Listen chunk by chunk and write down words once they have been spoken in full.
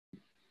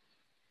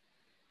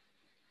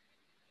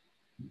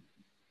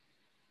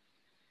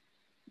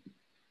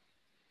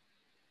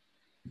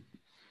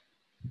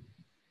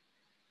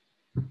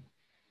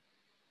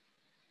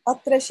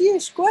Die Regie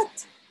ist gut.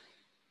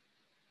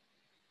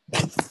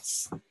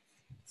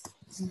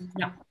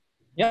 Ja.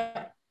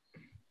 Ja.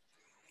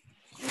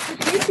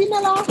 Ist sie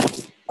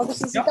reinlassen? Oder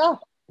sind sie da?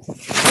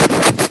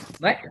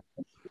 Nein.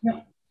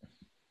 Ja.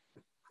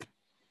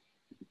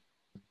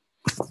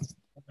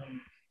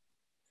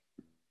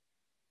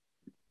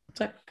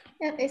 Zack.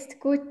 Ja, ist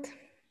gut.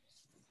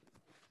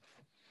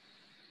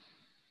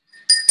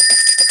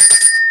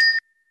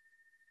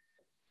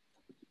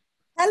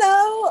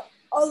 Hello.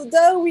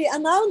 Although we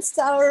announced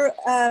our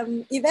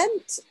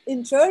event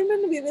in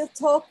German, we will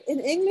talk in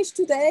English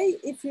today.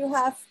 If you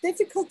have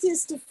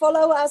difficulties to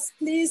follow us,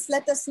 please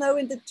let us know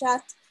in the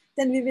chat,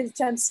 then we will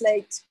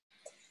translate.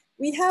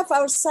 We have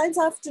our science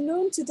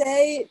afternoon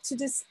today to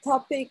this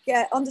topic,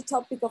 on the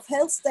topic of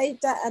health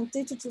data and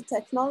digital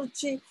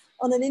technology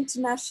on an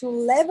international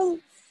level.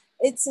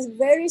 It's a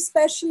very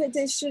special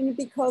edition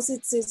because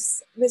it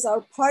is with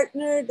our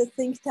partner, the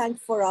think tank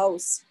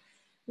foraus.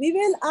 We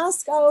will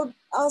ask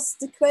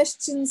the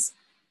questions: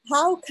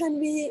 how can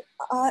we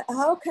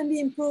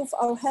improve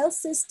our health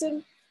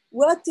system?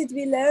 What did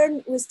we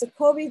learn with the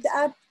COVID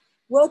app?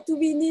 What do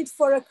we need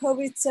for a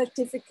COVID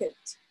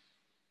certificate?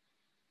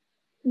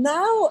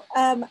 Now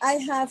I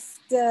have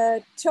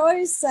the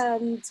choice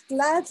and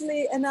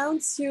gladly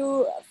announce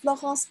you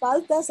Florence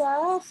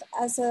Balthasar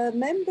as a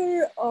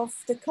member of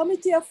the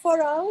committee of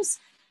foraus,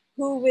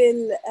 who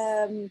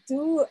will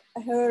do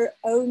her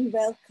own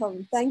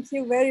welcome. Thank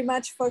you very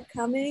much for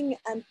coming,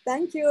 and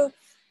thank you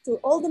to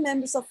all the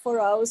members of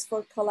foraus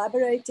for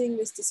collaborating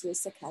with the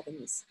Swiss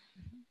Academies.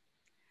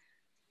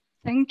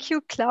 Thank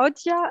you,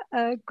 Claudia.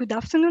 Good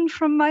afternoon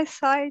from my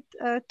side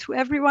to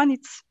everyone.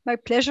 It's my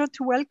pleasure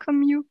to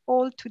welcome you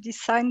all to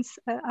this science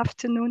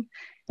afternoon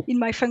in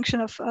my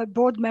function of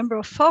board member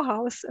of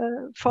foraus.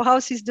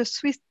 Foraus is the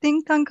Swiss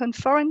think tank on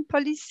foreign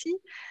policy.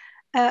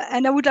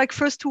 And I would like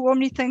first to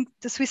warmly thank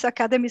the Swiss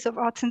Academies of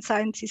Arts and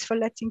Sciences for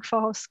letting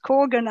foraus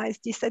co-organize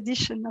this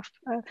edition of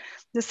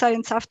the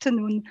Science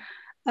Afternoon.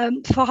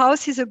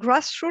 Foraus is a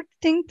grassroots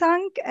think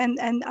tank,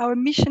 and our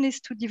mission is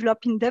to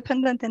develop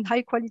independent and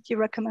high quality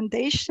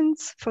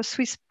recommendations for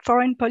Swiss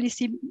foreign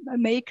policy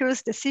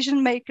makers,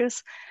 decision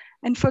makers,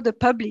 and for the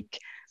public.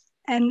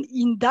 And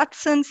in that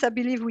sense, I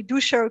believe we do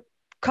share a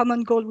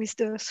common goal with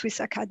the Swiss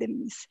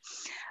Academies.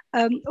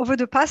 Over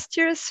the past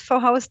years,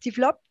 foraus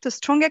developed a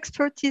strong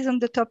expertise on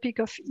the topic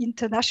of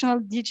international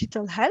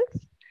digital health.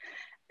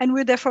 And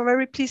we're therefore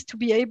very pleased to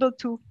be able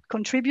to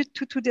contribute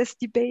to today's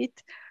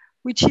debate,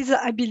 which is,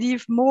 I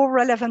believe, more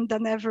relevant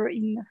than ever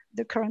in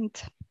the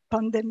current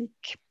pandemic.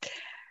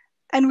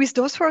 And with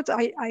those words,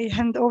 I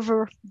hand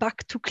over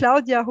back to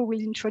Claudia, who will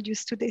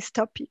introduce today's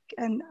topic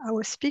and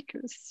our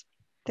speakers.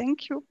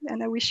 Thank you,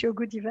 and I wish you a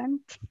good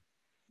event.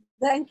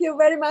 Thank you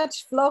very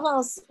much,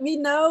 Florence. We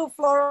know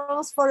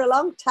Florence for a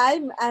long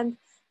time, and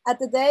at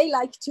a day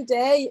like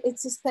today,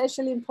 it's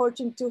especially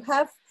important to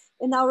have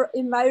in our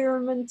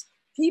environment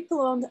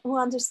people who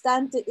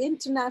understand the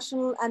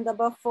international and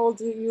above all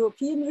the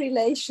European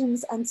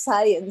relations and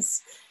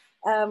science.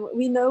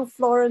 We know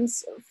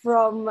Florence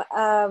from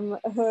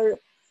her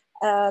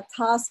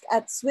task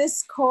at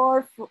Swiss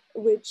Corps,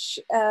 which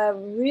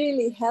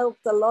really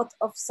helped a lot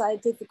of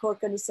scientific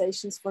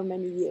organizations for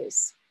many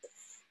years.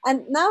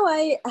 And now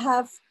I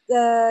have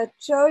the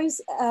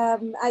choice,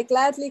 I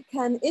gladly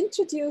can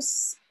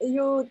introduce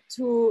you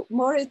to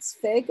Moritz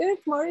Fegert.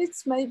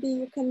 Moritz, maybe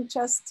you can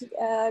just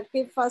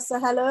give us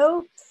a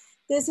hello.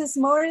 This is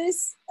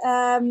Moritz.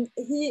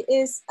 He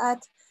is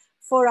at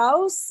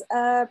foraus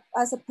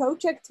as a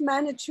project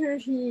manager.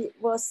 He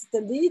was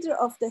the leader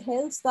of the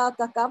Health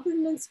Data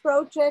Governance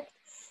Project.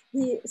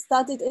 He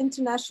studied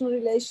international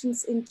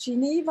relations in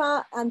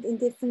Geneva and in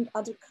different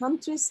other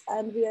countries,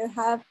 and we are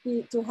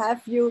happy to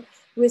have you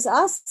with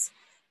us.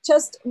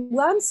 Just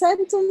one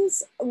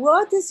sentence,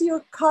 what is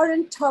your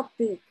current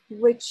topic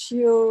which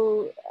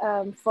you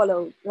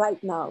follow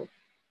right now?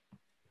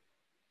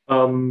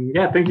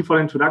 Yeah, thank you for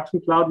the introduction,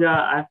 Claudia.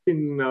 I've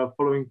been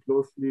following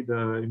closely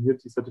the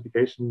immunity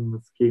certification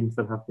schemes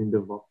that have been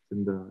developed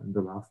in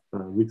the last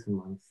weeks and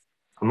months,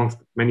 amongst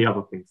many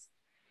other things.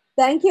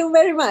 Thank you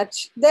very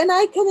much. Then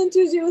I can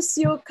introduce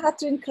you,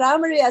 Katrin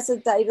Kramery, as a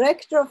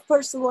Director of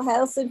Personal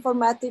Health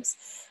Informatics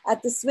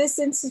at the Swiss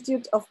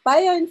Institute of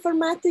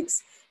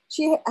Bioinformatics.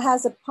 She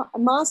has a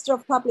Master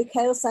of Public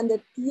Health and a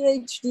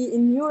PhD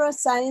in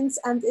Neuroscience,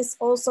 and is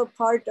also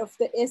part of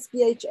the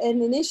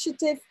SPHN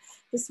initiative,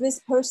 the Swiss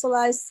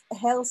Personalized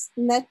Health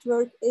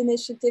Network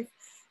initiative.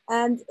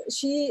 And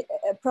she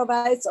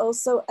provides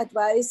also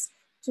advice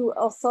to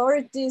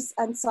authorities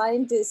and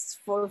scientists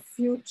for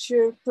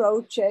future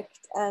project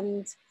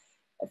and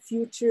a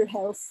future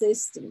health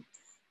system.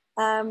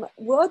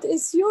 What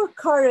is your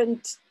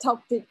current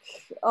topic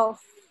of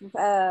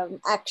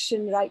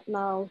action right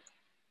now,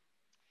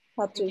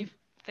 Katrin?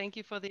 Thank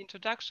you for the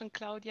introduction,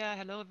 Claudia.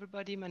 Hello,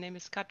 everybody. My name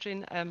is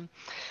Katrin.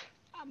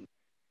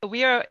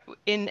 we are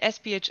in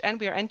SPHN,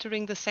 we are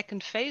entering the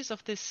second phase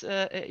of this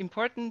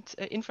important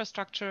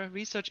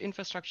research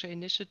infrastructure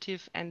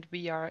initiative, and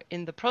we are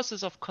in the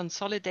process of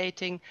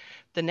consolidating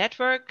the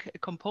network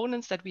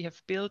components that we have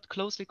built,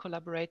 closely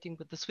collaborating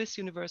with the Swiss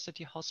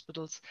university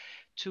hospitals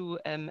to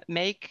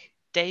make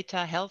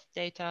data, health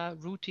data,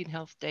 routine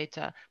health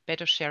data,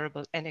 better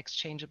shareable and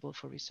exchangeable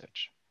for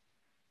research.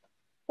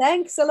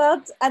 Thanks a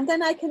lot. And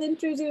then I can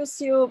introduce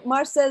you,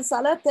 Marcel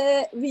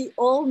Salate. We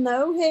all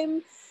know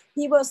him.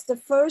 He was the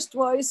first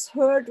voice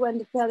heard when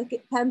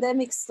the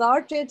pandemic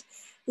started.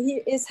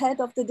 He is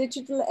head of the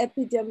digital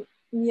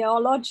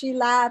epidemiology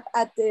lab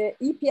at the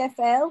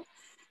EPFL.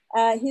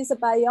 He's a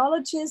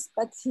biologist,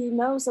 but he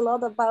knows a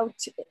lot about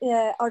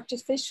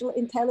artificial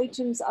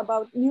intelligence,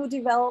 about new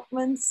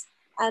developments.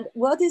 And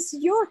what is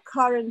your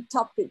current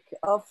topic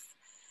of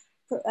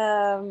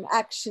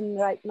action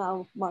right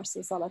now,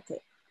 Marcel Salate?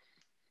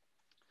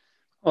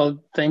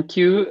 Well, thank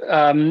you.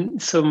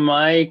 So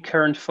my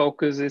current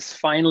focus is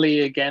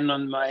finally again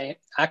on my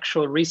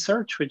actual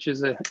research, which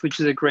is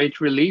a great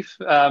relief.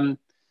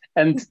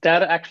 And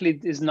that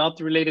actually is not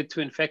related to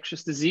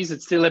infectious disease.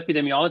 It's still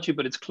epidemiology,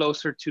 but it's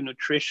closer to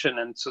nutrition.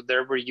 And so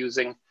there we're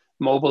using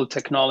mobile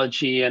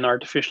technology and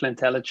artificial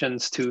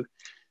intelligence to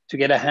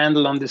get a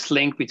handle on this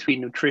link between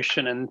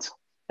nutrition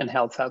and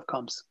health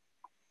outcomes.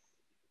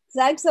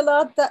 Thanks a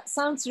lot. That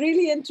sounds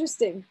really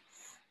interesting.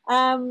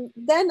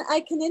 Then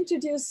I can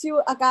introduce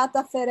you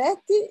Agata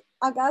Ferretti.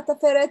 Agata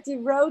Ferretti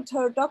wrote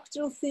her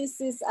doctoral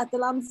thesis at the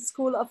London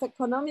School of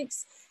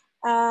Economics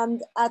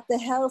and at the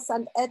Health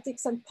and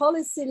Ethics and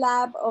Policy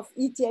Lab of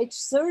ETH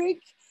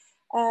Zurich.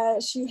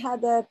 She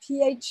had a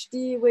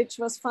PhD which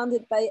was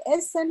funded by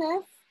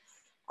SNF,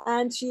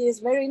 and she is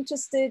very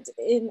interested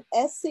in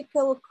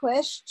ethical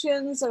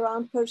questions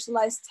around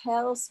personalized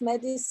health,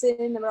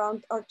 medicine,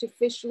 around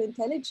artificial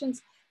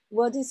intelligence.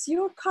 What is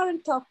your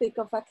current topic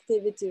of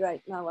activity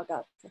right now,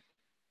 Agata?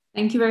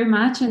 Thank you very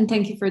much, and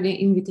thank you for the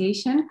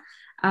invitation.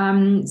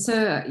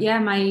 So yeah,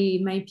 my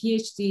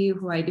PhD,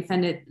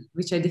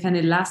 which I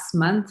defended last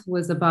month,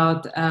 was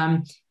about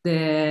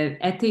the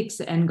ethics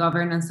and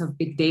governance of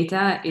big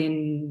data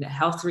in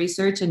health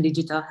research and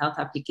digital health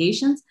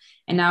applications.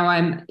 And now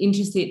I'm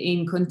interested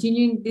in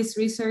continuing this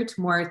research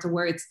more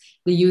towards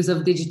the use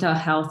of digital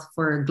health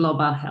for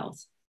global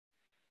health.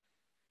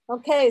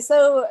 Okay,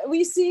 so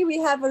we see we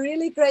have a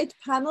really great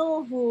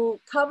panel who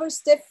covers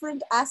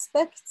different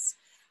aspects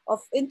of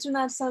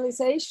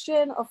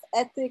internationalization, of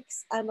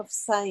ethics, and of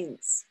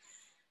science.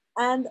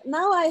 And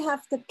now I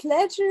have the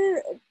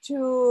pleasure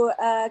to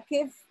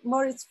give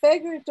Moritz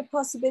Feger the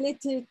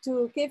possibility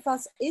to give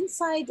us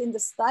insight in the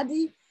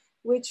study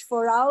which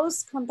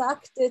foraus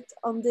conducted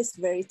on this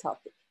very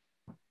topic.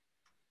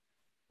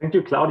 Thank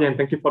you, Claudia, and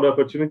thank you for the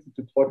opportunity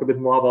to talk a bit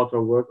more about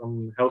our work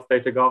on health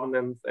data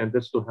governance and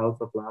digital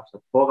health at large at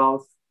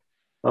foraus.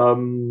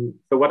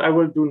 So what I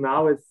will do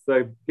now is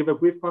give a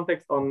brief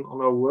context on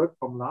our work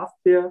from last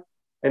year,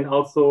 and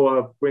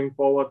also bring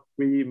forward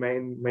three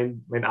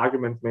main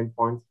arguments, main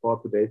points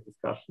for today's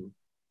discussion.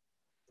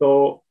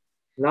 So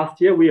last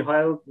year we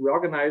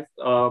organized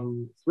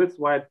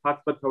Swiss-wide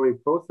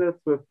participatory process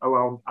with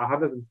around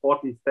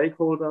 140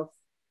 stakeholders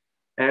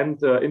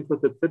and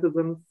interested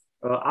citizens,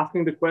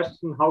 asking the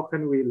question, how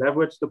can we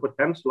leverage the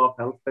potential of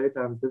health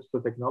data and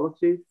digital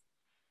technologies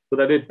so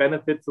that it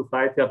benefits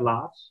society at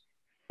large?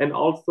 And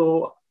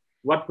also,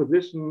 what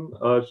position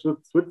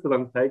should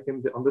Switzerland take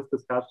on this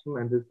discussion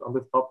and on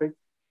this topic,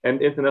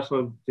 and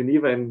International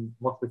Geneva, and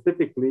more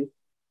specifically,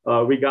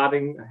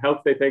 regarding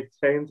health data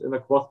exchange in a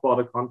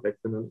cross-border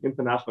context, in an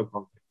international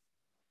context.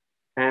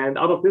 And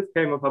out of this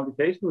came a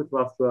publication which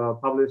was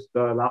published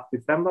last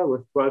December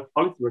with 12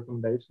 policy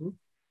recommendations.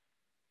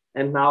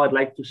 And now I'd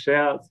like to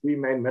share three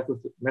main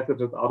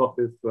messages out of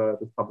this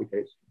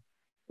publication.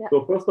 Yeah.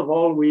 So first of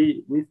all,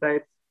 we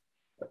said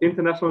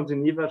International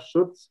Geneva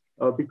should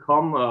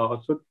become a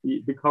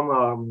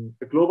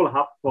global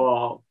hub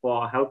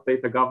for health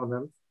data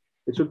governance.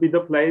 It should be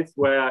the place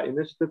where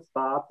initiatives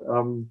start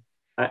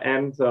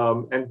and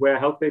where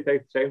health data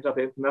exchange at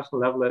the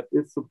international level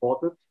is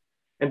supported.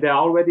 And there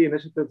are already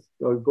initiatives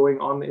going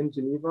on in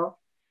Geneva,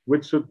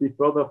 which should be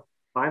further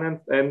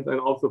financed and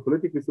also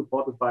politically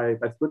supported by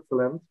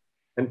Switzerland,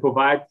 and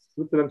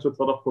Switzerland should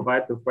sort of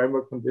provide the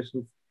framework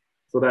conditions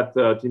so that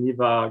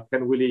Geneva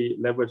can really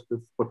leverage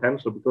this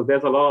potential, because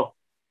there's a lot of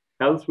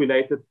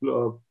health-related,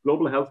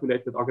 global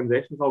health-related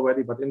organizations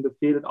already, but in the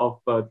field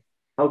of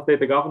health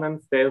data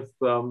governance, there's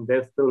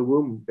still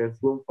room. There's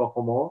room for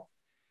more.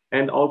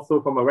 And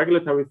also from a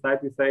regulatory side,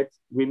 we said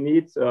we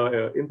need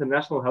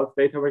international health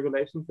data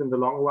regulations in the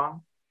long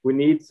run. We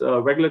need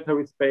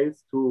regulatory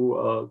space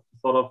to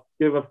sort of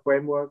give a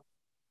framework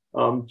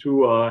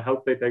to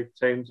health data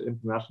exchange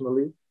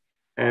internationally.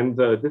 And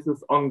this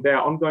is there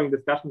are ongoing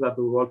discussions at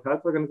the World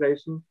Health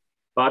Organization,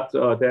 but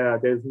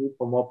there's need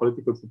for more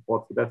political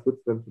support, so that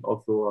Switzerland should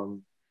also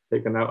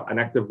take an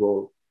active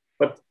role.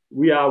 But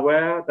we are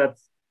aware that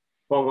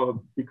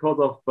because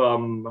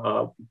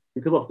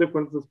of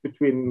differences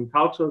between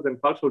cultures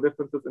and cultural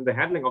differences in the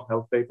handling of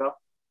health data,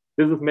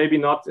 this is maybe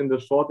not in the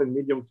short and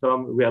medium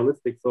term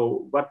realistic.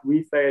 So what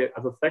we say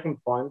as a second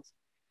point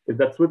is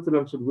that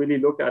Switzerland should really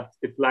look at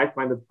its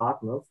like-minded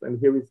partners. And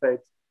here we say,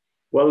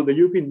 well, the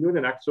European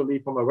Union actually,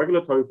 from a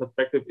regulatory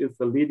perspective, is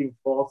the leading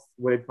force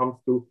when it comes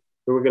to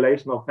the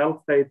regulation of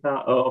health data,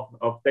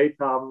 of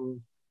data,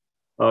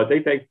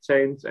 data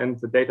exchange and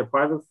the data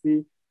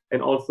privacy,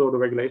 and also the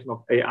regulation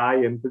of AI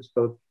and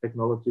digital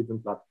technologies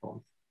and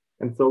platforms.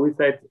 And so we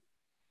said,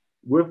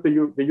 with the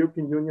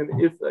European Union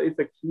is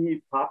a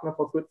key partner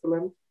for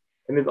Switzerland,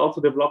 and is also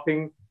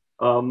developing,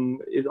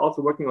 is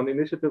also working on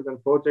initiatives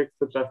and projects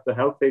such as the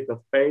health data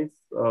space,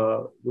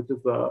 which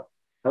is a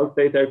health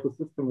data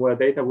ecosystem where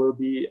data will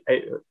be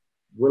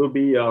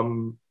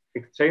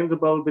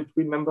exchangeable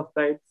between member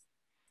states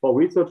for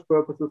research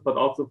purposes, but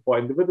also for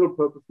individual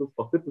purposes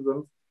for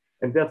citizens.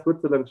 And there,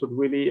 Switzerland should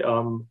really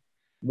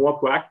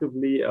more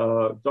proactively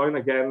join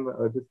again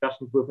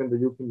discussions within the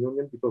European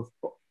Union, because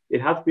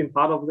it has been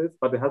part of this,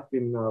 but it has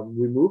been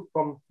removed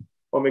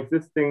from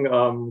existing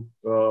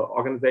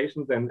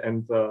organizations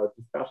and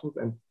discussions.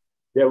 And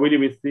yeah, really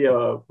we see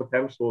a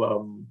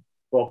potential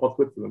for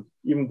Switzerland,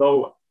 even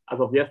though as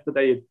of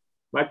yesterday it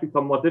might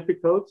become more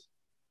difficult.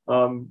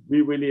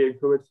 We really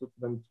encourage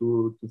Switzerland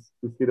to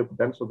see the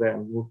potential there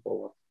and move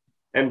forward.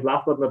 And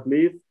last but not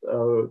least,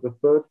 the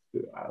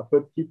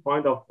third key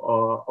point of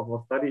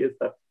our study is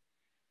that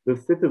the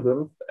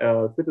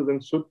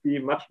citizens should be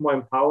much more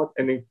empowered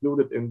and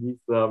included in these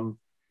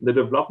the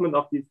development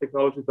of these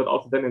technologies, but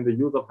also then in the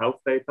use of health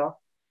data.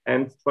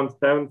 And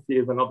transparency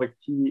is another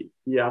key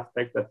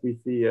aspect that we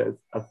see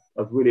as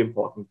really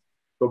important.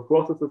 So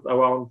processes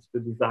around the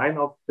design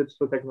of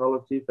digital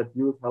technologies that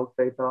use health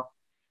data,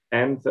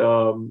 and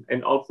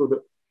also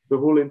the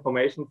whole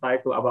information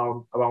cycle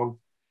around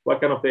what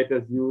kind of data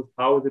is used,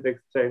 how is it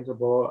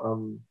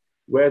exchangeable,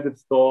 where is it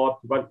stored,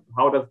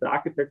 how does the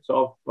architecture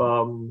of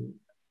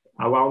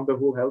around the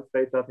whole health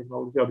data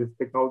technology or these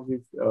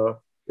technologies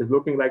is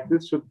looking like.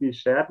 This should be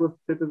shared with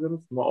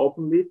citizens more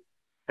openly,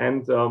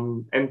 and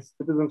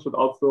citizens should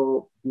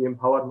also be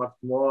empowered much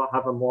more,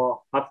 have a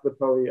more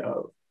participatory,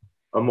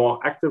 a more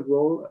active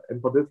role,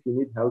 and for this we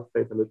need health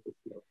data literacy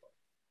as well.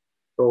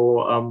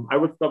 So I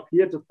would stop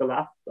here. Just the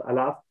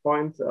last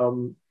point.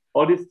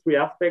 All these three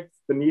aspects: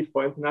 the need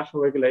for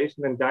international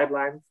regulation and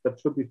guidelines that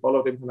should be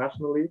followed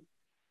internationally,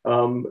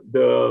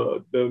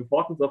 the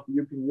importance of the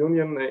European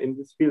Union in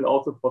this field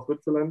also for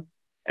Switzerland,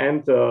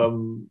 and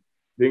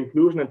the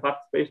inclusion and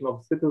participation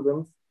of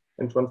citizens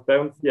and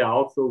transparency are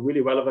also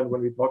really relevant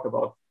when we talk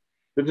about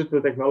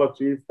digital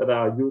technologies that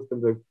are used in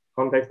the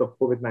context of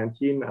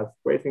COVID-19 as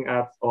tracing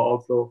apps, or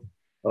also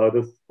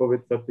this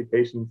COVID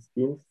certification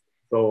schemes.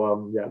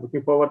 So yeah,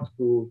 looking forward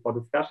for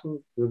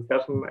discussion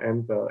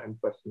and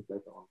questions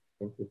later on.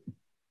 Thank you.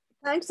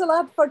 Thanks a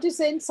lot for this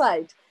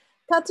insight.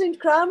 Katrin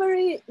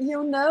Kramery,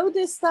 you know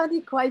this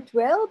study quite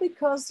well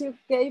because you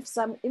gave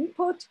some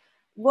input.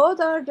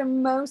 What are the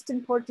most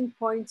important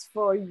points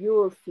for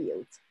your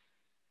field?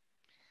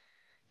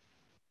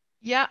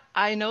 Yeah,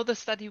 I know the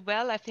study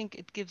well. I think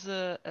it gives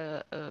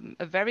a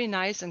very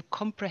nice and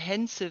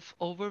comprehensive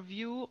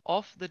overview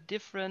of the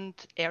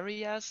different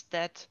areas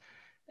that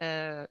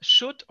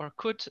should or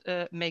could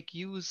make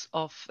use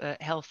of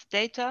health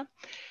data.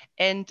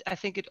 And I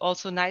think it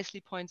also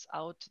nicely points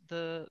out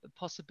the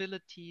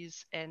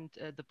possibilities and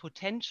the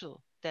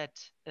potential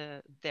that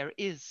there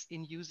is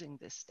in using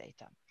this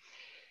data.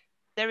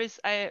 There is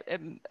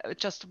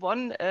just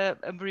one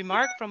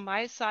remark from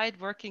my side,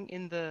 working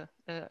in the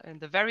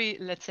very,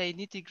 let's say,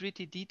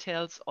 nitty-gritty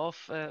details of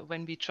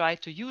when we try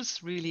to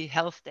use really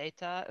health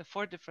data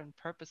for different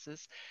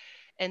purposes.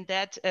 And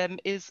that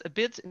is a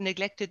bit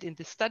neglected in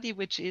the study,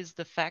 which is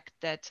the fact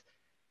that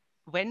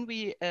when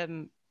we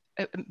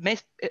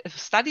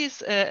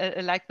studies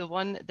like the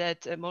one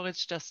that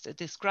Moritz just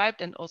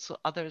described, and also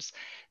others,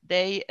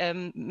 they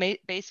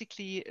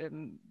basically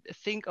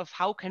think of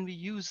how can we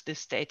use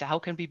this data, how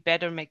can we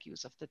better make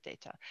use of the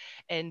data.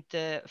 And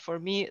for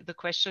me, the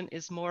question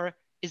is more,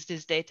 is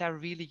this data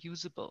really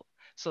usable?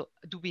 So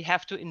do we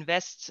have to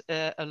invest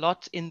a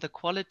lot in the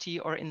quality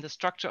or in the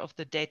structure of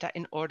the data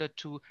in order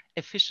to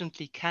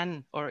efficiently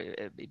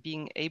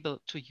being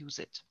able to use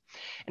it?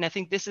 And I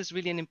think this is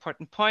really an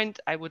important point.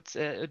 I would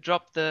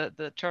drop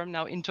the term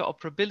now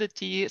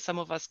interoperability. Some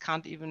of us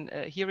can't even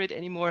hear it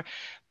anymore,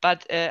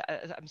 but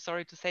I'm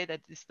sorry to say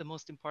that this is the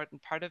most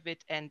important part of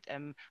it. And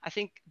I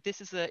think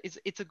this is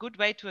it's a good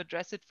way to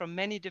address it from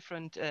many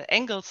different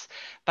angles,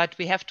 but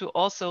we have to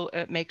also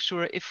make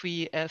sure, if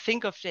we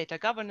think of data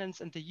governance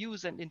and the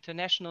use and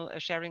international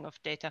sharing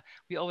of data,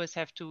 we always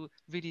have to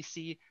really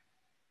see,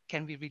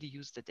 can we really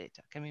use the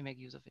data? Can we make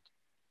use of it?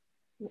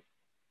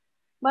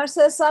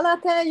 Marcel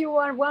Salate, you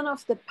are one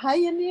of the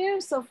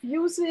pioneers of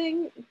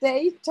using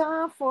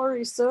data for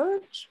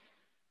research.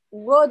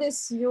 What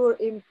is your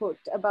input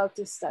about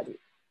this study?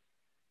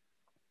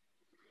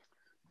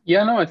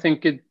 Yeah, no, I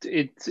think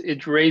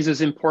it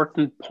raises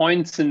important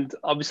points, and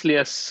obviously,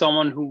 as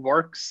someone who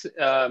works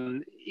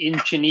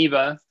in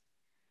Geneva,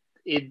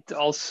 it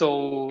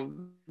also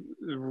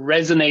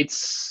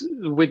resonates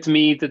with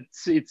me that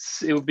it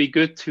would be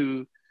good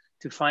to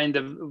find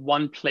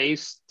one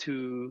place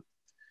to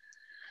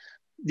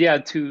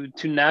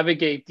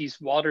navigate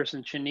these waters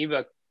in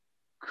Geneva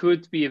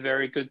could be a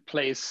very good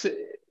place.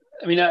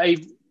 I mean, I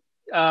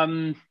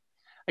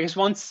guess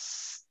one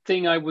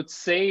thing I would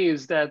say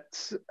is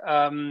that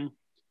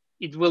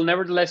it will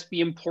nevertheless be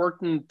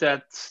important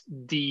that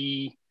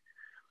the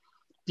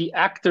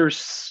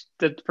actors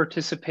that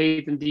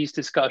participate in these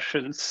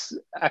discussions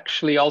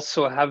actually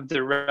also have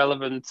the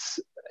relevant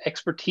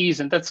expertise.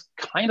 And that's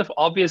kind of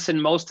obvious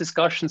in most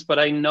discussions, but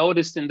I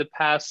noticed in the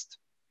past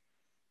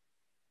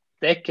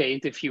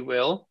decade, if you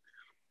will,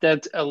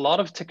 that a lot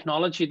of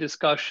technology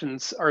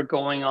discussions are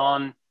going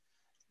on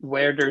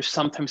where there's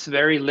sometimes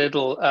very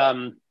little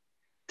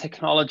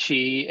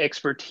technology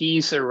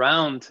expertise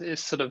around. It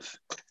sort of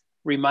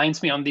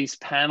reminds me on this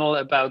panel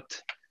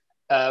about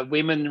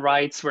women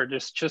rights where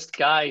there's just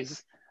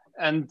guys.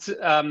 And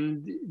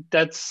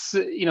that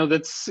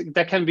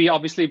can be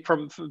obviously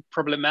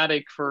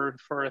problematic for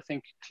I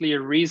think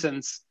clear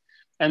reasons.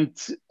 And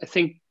I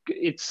think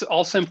it's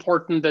also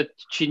important that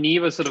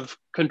Geneva sort of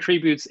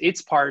contributes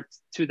its part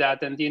to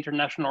that, and the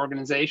international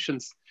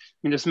organizations. I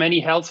mean, there's many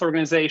health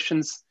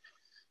organizations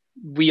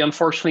we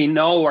unfortunately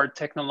know are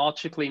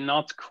technologically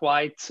not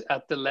quite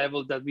at the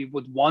level that we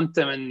would want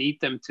them and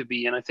need them to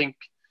be. And I think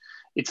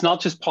it's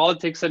not just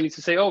politics that needs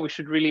to say, oh, we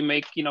should really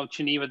make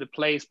Geneva the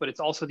place, but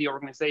it's also the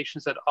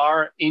organizations that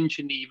are in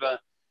Geneva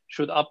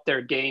should up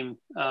their game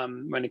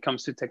when it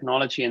comes to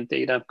technology and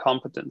data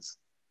competence.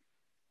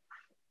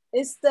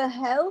 Is the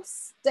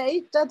health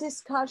data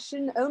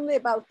discussion only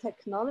about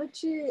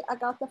technology,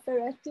 Agata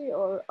Ferretti,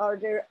 or are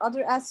there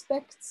other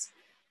aspects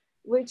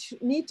which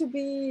need to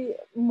be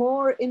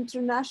more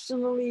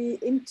internationally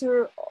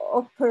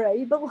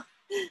interoperable?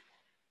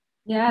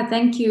 Yeah,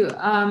 thank you.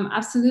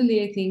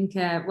 Absolutely. I think,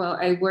 well,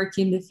 I work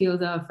in the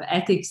field of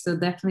ethics, so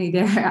definitely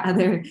there are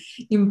other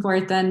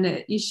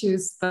important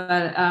issues,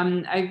 but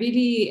I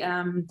really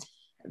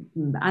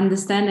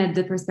understand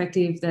the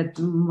perspective that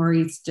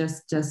Maurice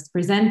just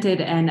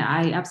presented, and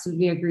I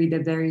absolutely agree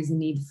that there is a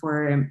need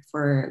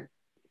for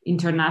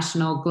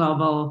international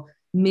global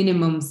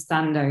minimum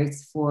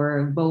standards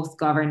for both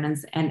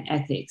governance and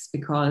ethics,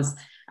 because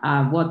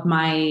what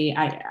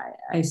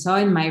I saw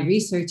in my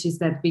research is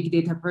that big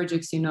data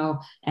projects,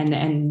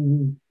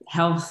 and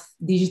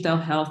digital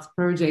health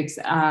projects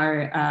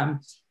are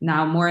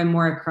now more and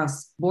more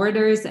across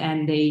borders,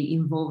 and they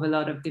involve a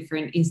lot of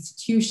different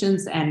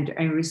institutions and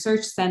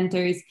research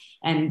centers.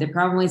 And the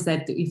problem is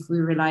that if we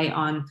rely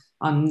on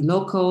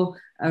local,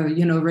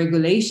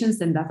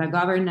 regulations and data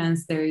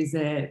governance, there is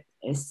a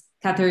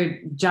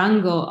scattered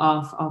jungle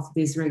of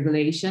this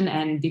regulation,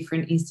 and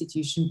different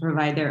institutions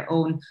provide their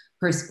own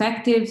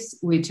perspectives,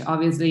 which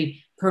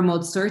obviously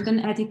promote certain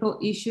ethical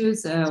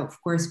issues.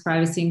 Of course,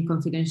 privacy and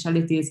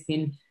confidentiality has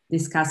been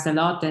discussed a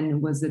lot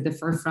and was at the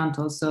forefront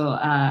also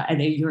at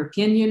the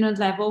European Union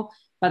level.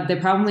 But the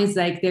problem is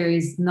there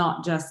is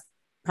not just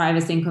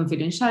privacy and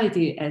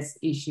confidentiality as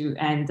issue.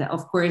 And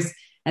of course,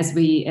 as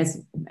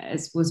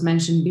was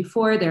mentioned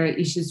before, there are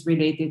issues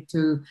related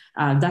to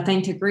data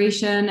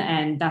integration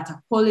and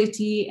data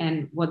quality,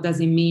 and what does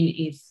it mean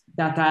if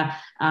data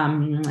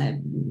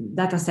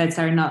sets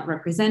are not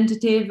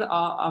representative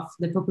of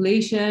the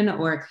population,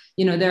 or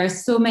there are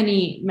so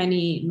many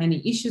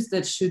issues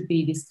that should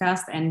be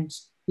discussed, and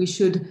we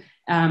should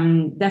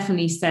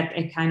definitely set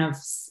a kind of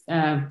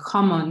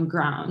common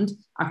ground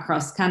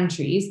across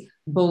countries,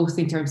 both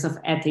in terms of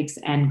ethics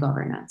and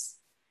governance.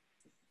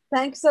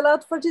 Thanks a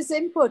lot for this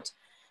input.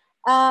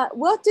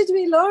 What did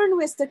we learn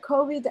with the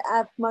COVID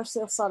app,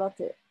 Marcel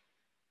Salate?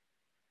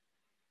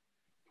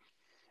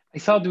 I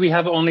thought we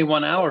have only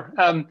 1 hour.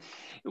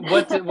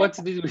 What did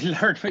we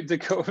learn with the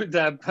COVID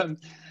app?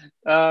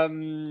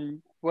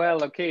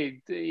 Well,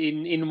 okay,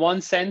 in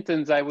one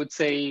sentence, I would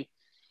say,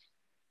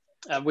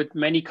 with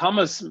many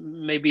commas,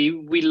 maybe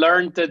we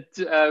learned that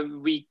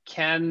we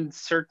can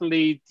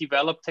certainly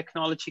develop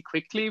technology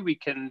quickly. We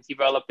can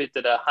develop it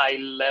at a high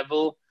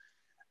level.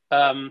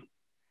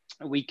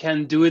 We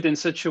can do it in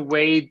such a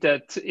way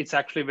that it's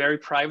actually very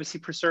privacy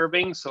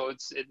preserving. So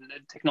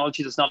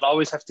technology does not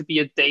always have to be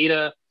a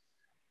data,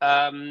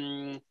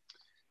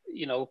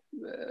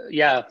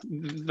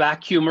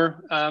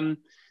 vacuumer,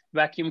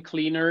 vacuum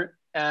cleaner.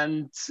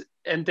 And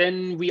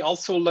then we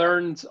also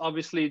learned,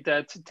 obviously,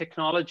 that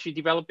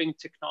developing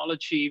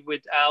technology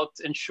without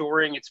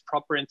ensuring its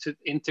proper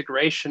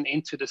integration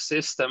into the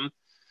system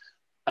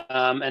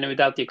and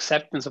without the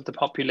acceptance of the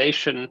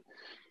population,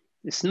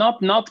 it's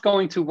not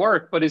going to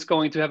work, but it's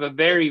going to have a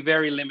very,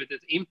 very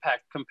limited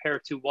impact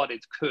compared to what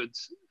it could.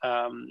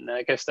 And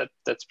I guess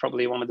that's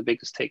probably one of the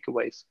biggest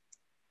takeaways.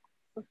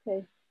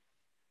 Okay.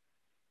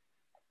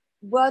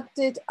 What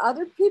did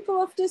other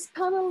people of this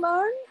panel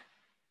learn?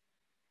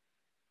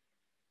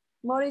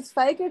 Maurice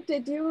Feiger,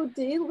 did you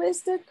deal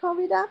with the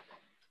COVID app?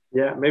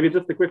 Yeah, maybe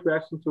just a quick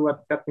reaction to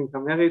what Captain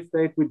Kameri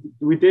said.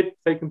 We did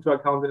take into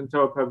account the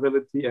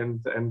interoperability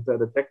and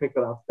the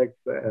technical aspects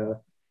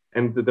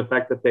and the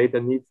fact that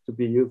data needs to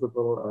be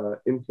usable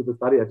into the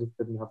study. I just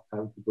didn't have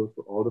time to go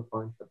through all the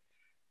points.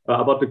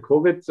 About the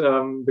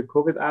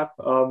COVID app,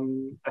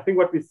 I think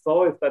what we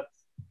saw is that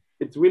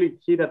it's really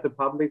key that the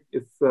public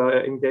is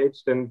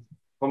engaged and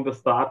from the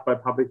start by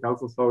public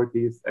health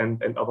authorities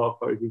and other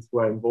authorities who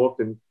are involved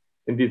in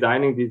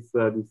designing these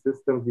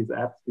systems, these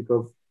apps,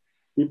 because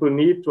people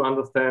need to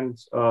understand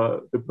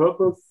the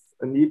purpose,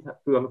 need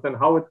to understand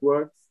how it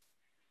works,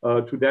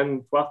 to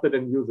then trust it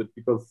and use it.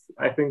 Because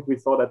I think we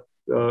saw that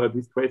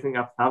these tracing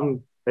apps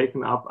haven't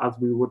taken up as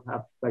we would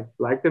have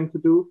liked them to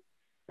do.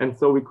 And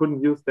so we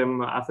couldn't use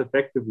them as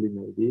effectively,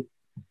 maybe.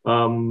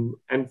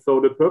 And so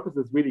the purpose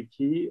is really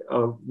key.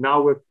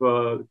 Now with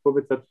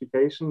COVID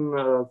certification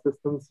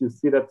systems, you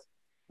see that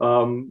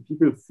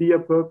people see a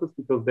purpose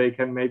because they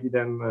can maybe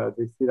then,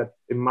 they see that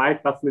it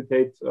might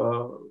facilitate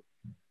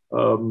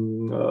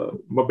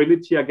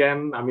mobility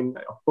again. I mean,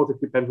 of course,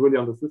 it depends really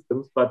on the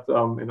systems, but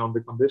and on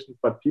the conditions,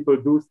 but people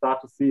do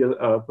start to see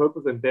a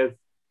purpose. And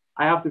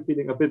I have the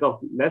feeling a bit of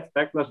less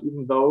backlash,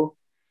 even though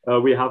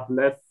we have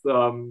less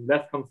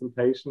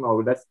consultation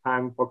or less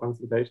time for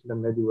consultation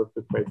than maybe with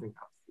the tracing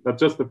apps. That's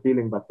just a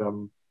feeling, but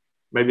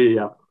maybe,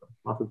 yeah,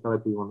 Marcel,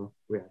 do you want to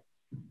react?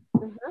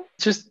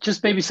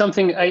 Just maybe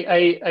something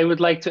I would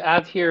like to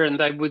add here,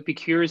 and I would be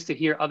curious to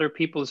hear other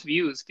people's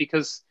views,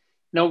 because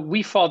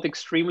we fought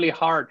extremely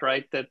hard,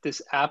 right, that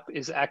this app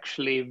is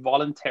actually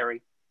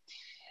voluntary.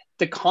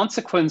 The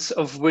consequence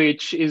of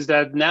which is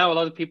that now a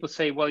lot of people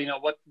say, well,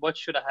 what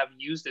should I have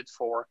used it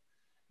for?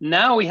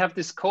 Now we have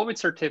this COVID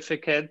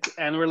certificate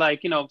and we're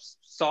like,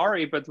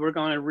 sorry, but we're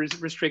going to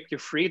restrict your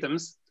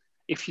freedoms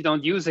if you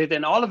don't use it.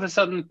 And all of a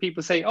sudden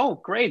people say, oh,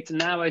 great,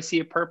 now I see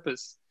a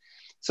purpose.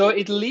 So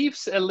it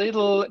leaves a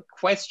little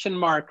question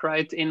mark,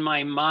 right, in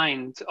my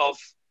mind of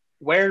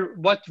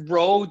what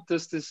road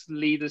does this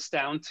lead us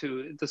down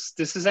to? Does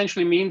this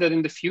essentially mean that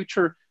in the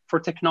future for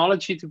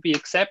technology to be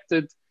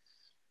accepted,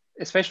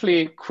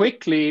 especially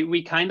quickly,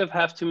 we kind of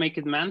have to make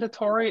it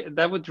mandatory?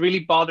 That would really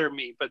bother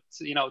me, but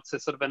it's a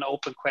sort of an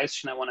open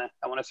question I want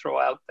to throw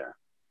out there.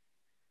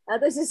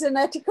 This is an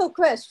ethical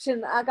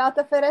question.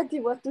 Agata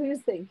Ferretti, what do you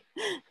think?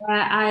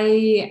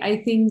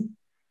 I think,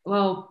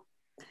 well,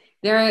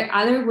 there are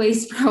other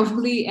ways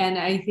probably, and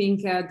I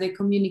think the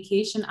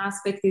communication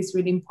aspect is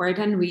really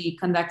important. We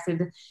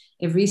conducted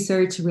a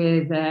research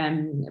with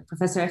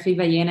Professor Efi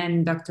Vallena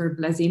and Dr.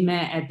 Blasime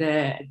at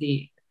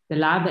the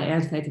lab, the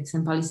Health Ethics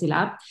and Policy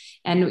Lab,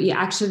 and we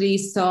actually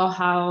saw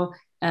how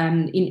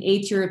in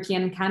 8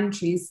 European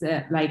countries,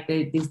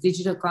 these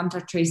digital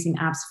contact tracing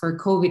apps for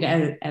COVID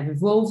have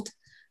evolved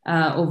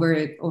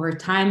over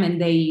time, and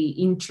they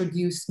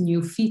introduced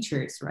new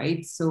features,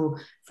 right? So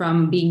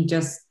from being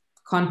just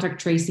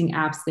contact tracing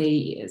apps,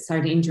 they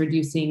started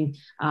introducing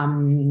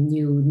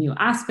new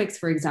aspects,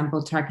 for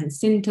example, tracking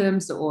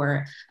symptoms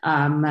or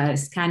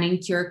scanning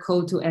QR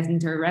code to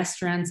enter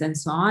restaurants and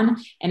so on.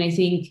 And I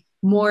think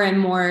more and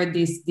more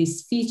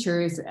these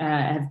features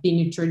have been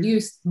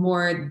introduced,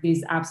 more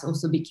these apps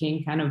also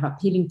became kind of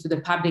appealing to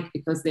the public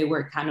because they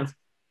were kind of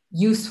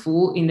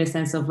useful in the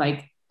sense of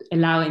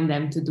allowing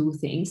them to do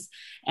things.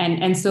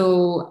 And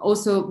so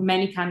also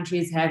many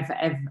countries have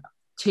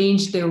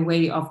changed their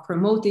way of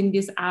promoting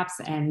these apps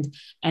and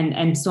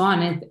so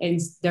on. And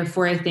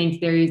therefore, I think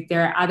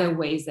there are other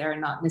ways that are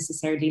not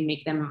necessarily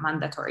make them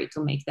mandatory to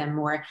make them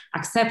more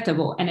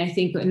acceptable. And I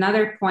think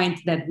another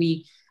point that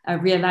we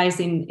realized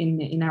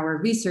in our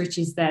research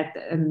is that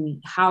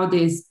how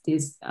these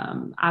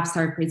apps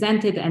are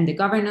presented and the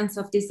governance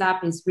of this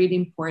app is really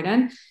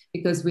important,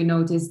 because we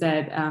noticed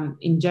that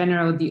in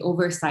general, the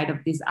oversight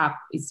of this app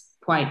is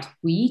quite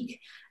weak,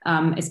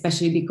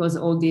 especially because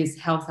all these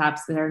health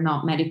apps that are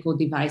not medical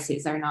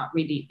devices are not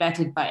really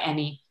vetted by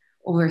any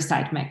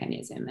oversight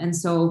mechanism. And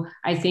so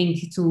I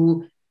think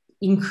to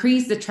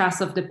increase the trust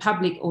of the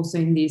public also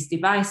in these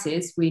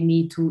devices, we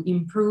need to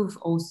improve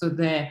also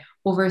the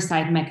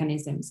oversight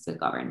mechanisms to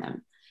govern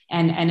them.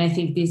 And I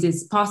think this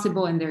is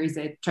possible, and there is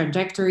a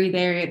trajectory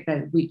there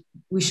that we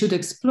should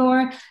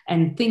explore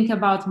and think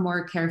about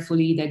more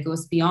carefully, that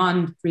goes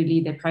beyond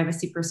really the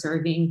privacy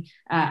preserving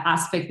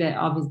aspect that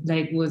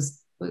obviously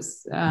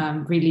was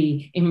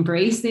really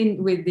embraced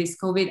with this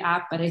COVID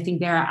app. But I think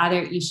there are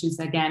other issues,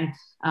 again,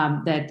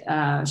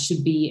 that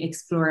should be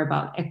explored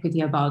about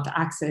equity, about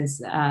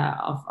access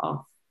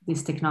of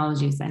these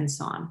technologies and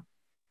so on.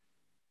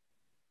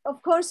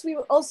 Of course, we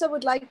also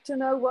would like to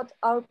know what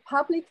our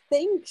public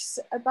thinks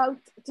about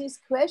these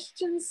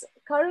questions.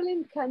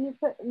 Caroline, can you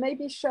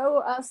maybe show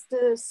us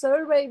the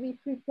survey we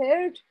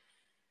prepared?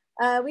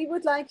 We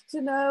would like to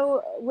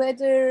know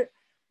whether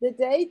the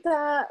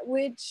data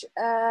which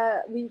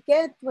we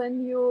get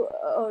when you,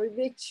 or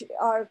which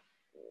are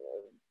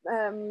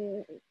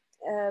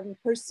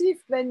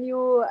perceived when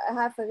you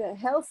have a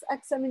health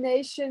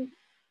examination,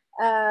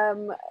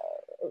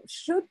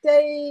 should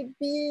they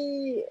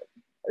be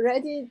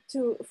ready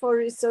for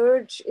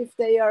research if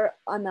they are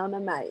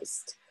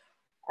anonymized?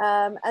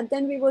 And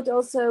then we would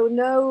also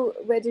know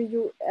whether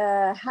you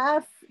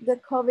have the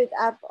COVID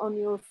app on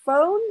your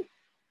phone,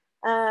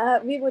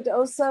 We would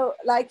also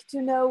like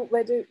to know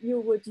whether you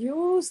would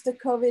use the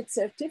COVID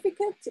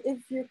certificate if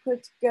you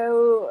could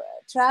go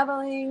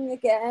traveling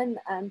again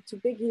and to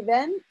big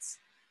events.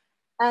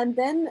 And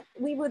then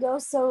we would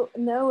also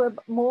know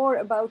more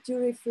about your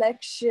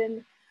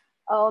reflection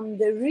on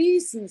the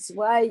reasons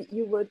why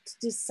you would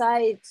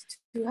decide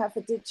to have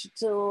a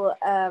digital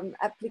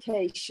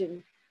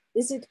application.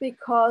 Is it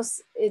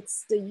because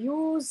it's the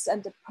use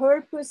and the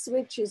purpose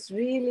which is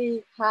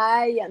really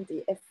high and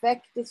the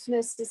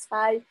effectiveness is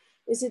high?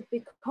 Is it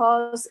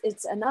because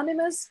it's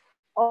anonymous,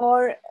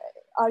 or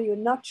are you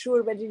not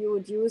sure whether you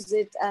would use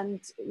it and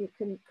you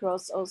can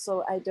cross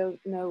also, I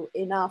don't know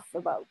enough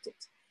about it?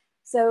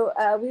 So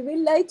we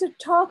will later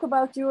talk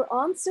about your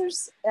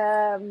answers.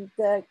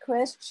 The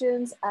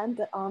questions and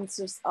the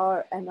answers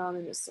are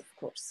anonymous, of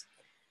course.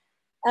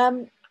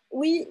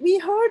 We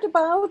heard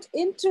about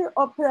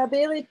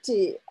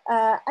interoperability.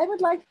 I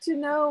would like to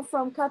know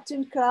from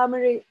Katrin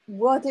Kramery,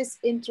 what is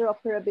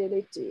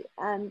interoperability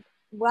and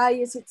why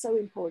is it so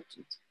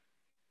important?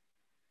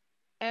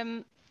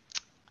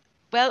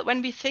 Well,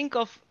 when we think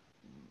of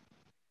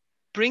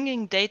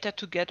bringing data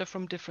together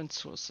from different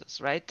sources,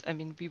 right? I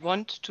mean, we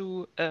want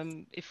to,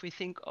 if we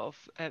think of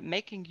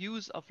making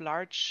use of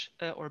large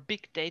or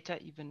big data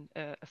even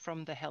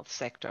from the health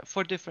sector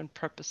for different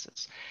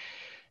purposes,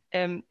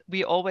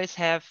 we always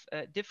have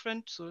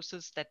different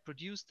sources that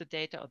produce the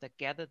data or that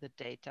gather the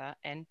data.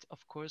 And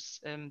of course,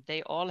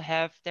 they all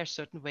have their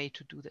certain way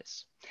to do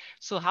this.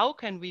 So how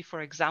can we,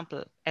 for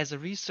example, as a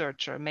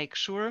researcher, make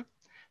sure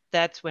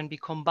that when we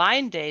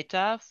combine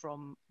data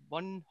from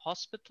one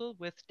hospital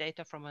with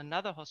data from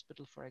another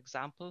hospital, for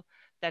example,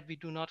 that we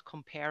do not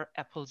compare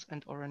apples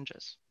and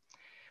oranges?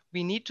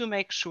 We need to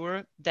make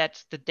sure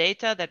that the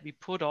data that we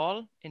put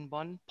all in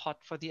one pot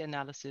for the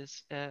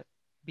analysis,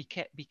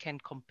 we can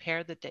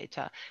compare the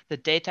data. The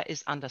data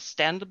is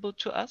understandable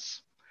to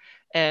us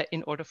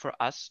in order for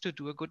us to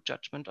do a good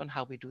judgment on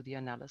how we do the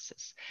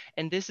analysis.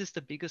 And this is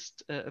the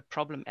biggest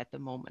problem at the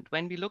moment.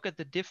 When we look at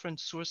the different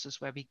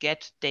sources where we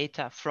get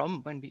data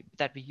from,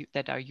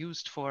 that are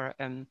used for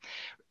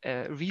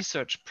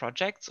research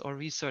projects or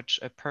research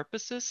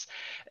purposes.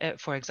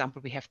 For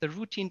example, we have the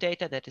routine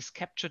data that is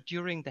captured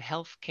during the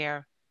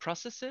healthcare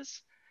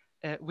processes.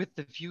 With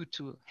the view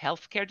to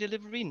healthcare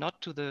delivery,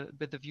 not with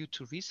the view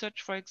to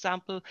research, for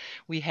example.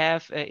 We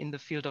have in the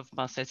field of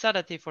Marcel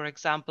Sadate, for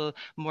example,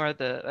 more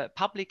the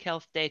public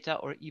health data,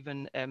 or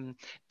even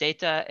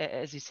data,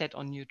 as he said,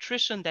 on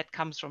nutrition that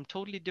comes from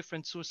totally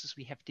different sources.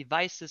 We have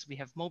devices, we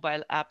have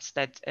mobile apps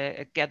that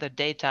gather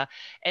data.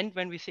 And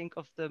when we think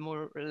of the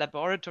more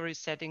laboratory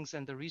settings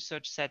and the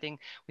research setting,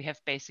 we have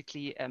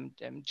basically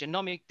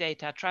genomic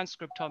data,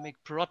 transcriptomic,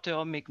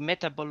 proteomic,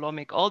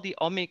 metabolomic, all the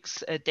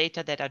omics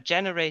data that are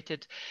generated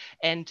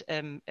and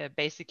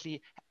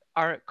basically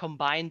are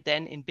combined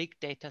then in big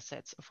data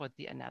sets for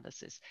the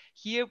analysis.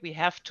 Here we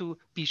have to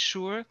be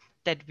sure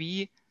that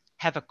we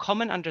have a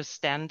common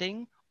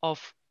understanding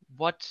of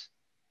what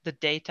the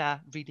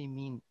data really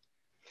mean.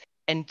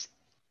 And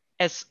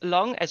as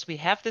long as we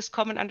have this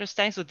common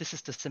understanding, so this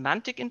is the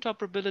semantic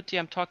interoperability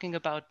I'm talking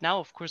about now.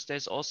 Of course,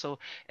 there's also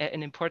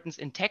an importance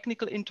in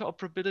technical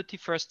interoperability.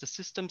 First, the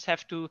systems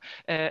have to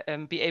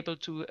be able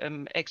to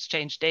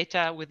exchange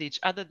data with each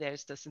other.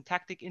 There's the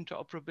syntactic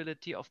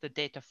interoperability of the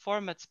data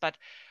formats. But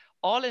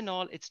all in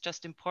all, it's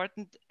just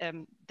important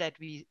that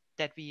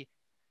we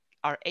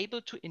are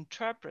able to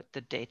interpret the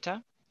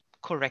data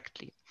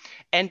correctly.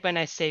 And when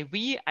I say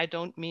we, I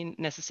don't mean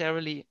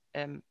necessarily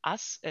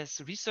us as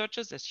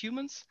researchers, as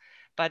humans,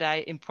 but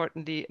I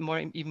even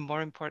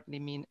more importantly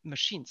mean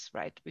machines,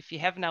 right? If you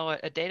have now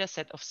a data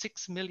set of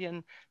 6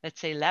 million, let's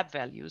say, lab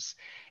values,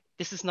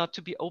 this is not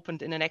to be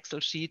opened in an Excel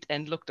sheet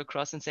and looked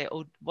across and say,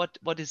 oh,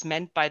 what is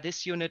meant by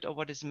this unit or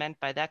what is meant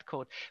by that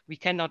code? We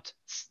cannot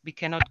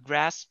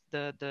grasp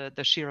the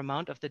sheer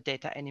amount of the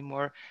data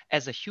anymore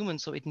as a human,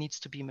 so it needs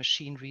to be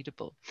machine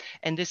readable.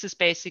 And this is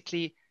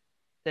basically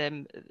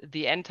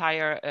the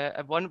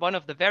entire one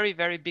of the very,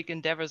 very big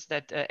endeavors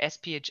that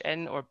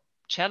SPHN or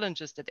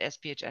challenges that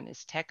SPHN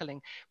is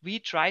tackling. We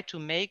try to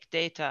make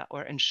data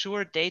or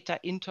ensure data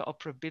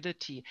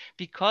interoperability,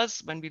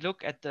 because when we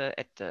look at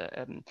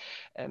the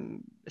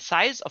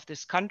size of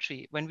this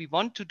country, when we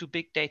want to do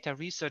big data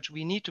research,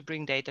 we need to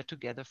bring data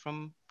together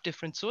from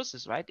different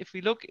sources, right? If we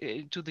look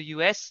to the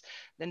US,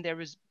 then there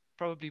is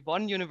probably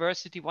one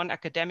university, one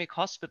academic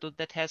hospital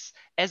that has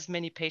as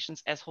many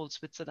patients as whole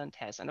Switzerland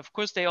has. And of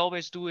course, they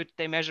always do it,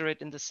 they measure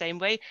it in the same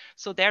way.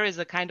 So there is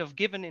a kind of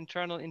given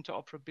internal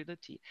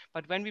interoperability.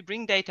 But when we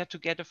bring data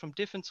together from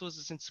different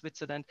sources in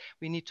Switzerland,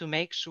 we need to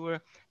make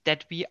sure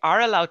that we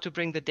are allowed to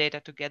bring the data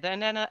together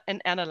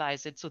and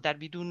analyze it so that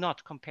we do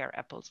not compare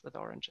apples with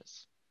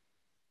oranges.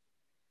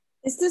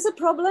 Is this a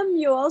problem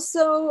you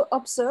also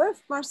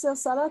observed, Marcel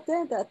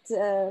Sadate,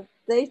 that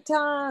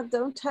data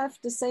don't have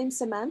the same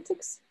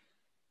semantics?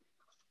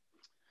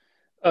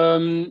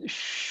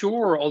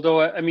 Sure,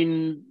 although I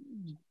mean,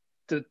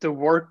 the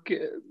work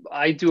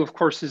I do, of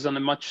course, is on a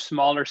much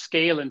smaller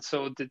scale, and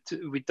so that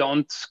we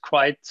don't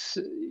quite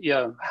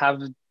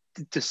have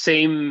the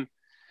same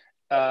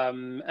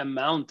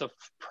amount of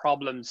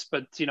problems,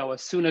 but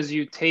as soon as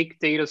you take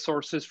data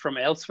sources from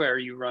elsewhere,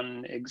 you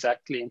run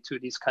exactly into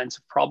these kinds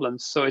of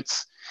problems. So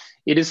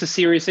it is a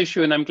serious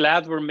issue, and I'm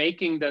glad we're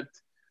making that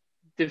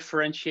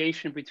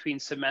differentiation between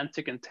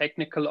semantic and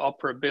technical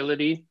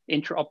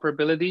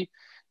interoperability,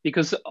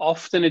 because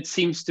often it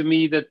seems to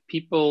me that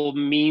people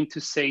mean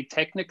to say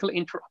technical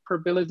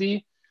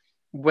interoperability,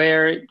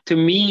 where to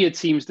me it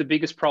seems the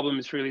biggest problem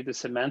is really the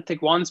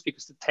semantic ones,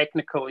 because the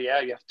technical, you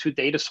have two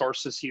data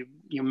sources, you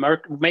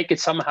make it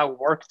somehow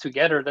work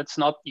together. That's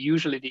not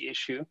usually the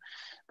issue,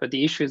 but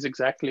the issue is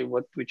exactly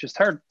what we just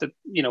heard, that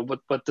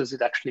what does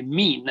it actually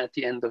mean at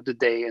the end of the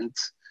day,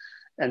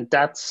 and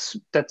that's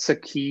a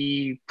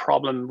key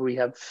problem we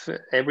have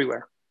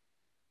everywhere.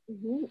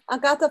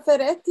 Agata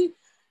Ferretti,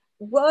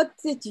 what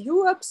did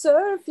you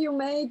observe? You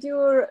made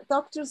your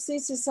doctoral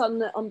thesis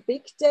on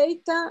big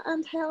data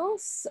and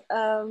health.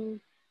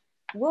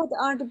 What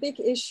are the big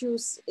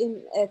issues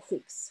in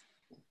ethics?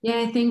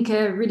 Yeah, I think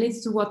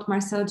relates to what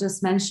Marcel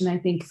just mentioned. I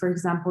think, for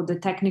example, the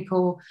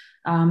technical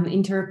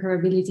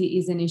interoperability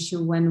is an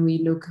issue when we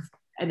look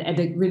at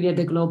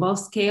the global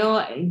scale,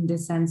 in the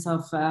sense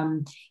of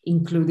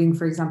including,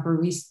 for example,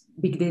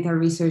 big data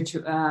research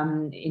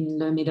in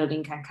low middle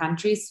income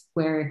countries,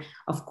 where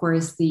of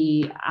course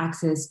the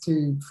access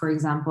to, for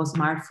example,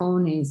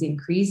 smartphone is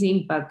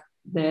increasing, but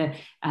the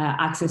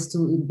access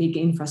to big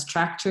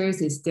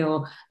infrastructures is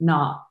still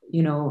not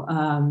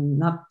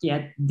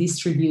yet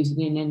distributed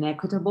in an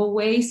equitable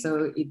way.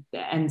 So it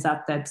ends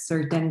up that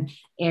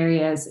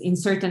in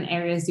certain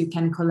areas you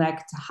can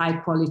collect high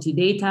quality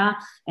data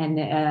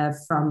and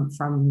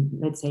from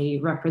let's say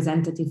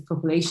representative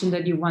population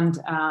that you want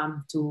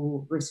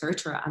to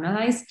research or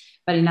analyze,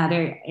 but in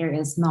other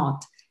areas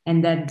not.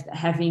 And that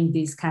having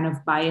these kind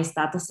of biased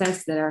data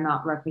sets that are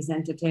not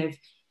representative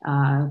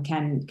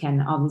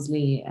can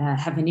obviously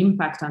have an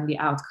impact on the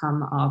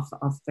outcome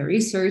of the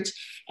research,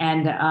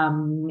 and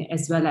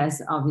as well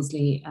as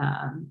obviously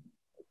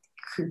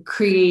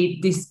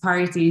create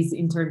disparities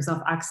in terms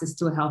of access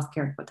to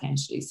healthcare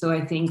potentially. So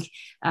I think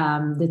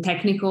the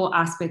technical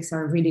aspects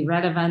are really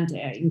relevant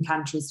in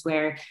countries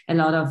where a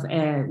lot of,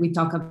 we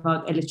talk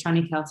about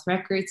electronic health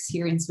records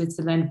here in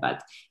Switzerland,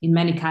 but in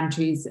many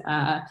countries,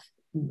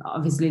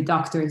 obviously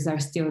doctors are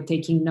still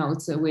taking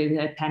notes with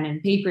pen and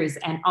papers,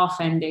 and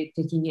often they're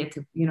taking it,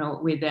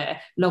 with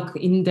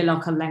in the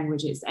local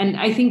languages. And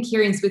I think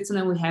here in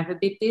Switzerland we have a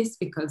bit this,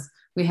 because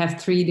we have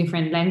 3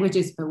 different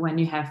languages, but when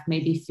you have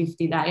maybe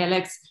 50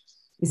 dialects,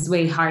 it's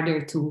way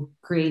harder to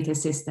create a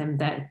system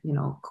that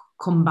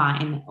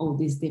combine all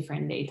these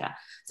different data.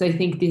 So I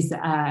think this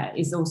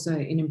is also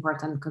an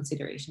important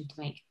consideration to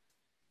make.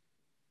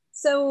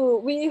 So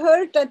we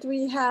heard that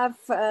we have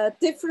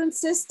different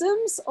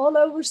systems all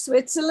over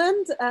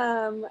Switzerland,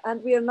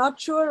 and we are not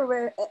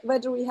sure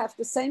whether we have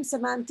the same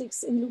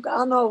semantics in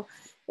Lugano,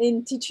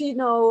 in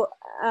Ticino,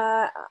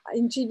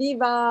 in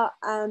Geneva,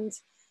 and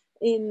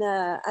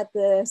at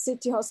the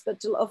City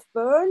Hospital of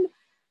Bern.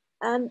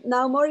 And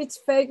now, Moritz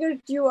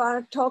Fegert, you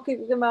are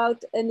talking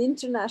about an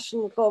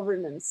international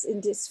governance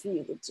in this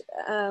field.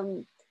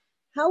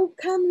 How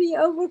can we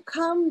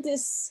overcome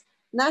this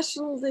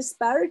national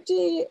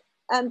disparity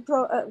and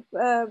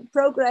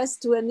progress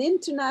to an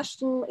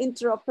international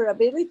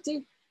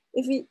interoperability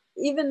if we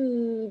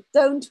even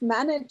don't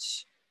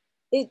manage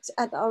it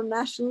at our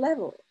national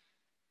level?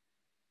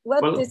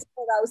 What does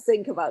foraus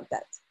think about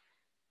that?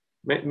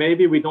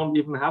 Maybe we don't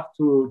even have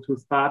to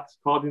start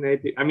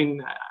coordinating. I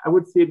mean, I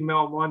would see it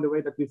more in the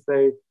way that we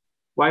say,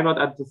 why not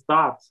at the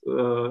start,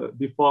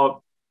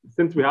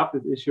 since we have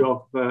this issue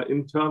of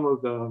internal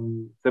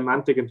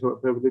semantic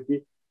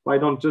interoperability, why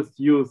don't just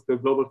use the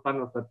global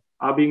standards that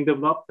are being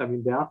developed? I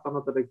mean, there are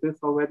standards that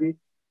exist already.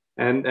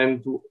 And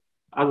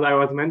as I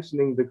was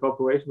mentioning, the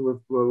cooperation with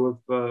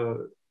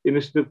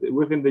initiatives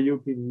within the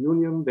European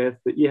Union, there's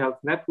the e-health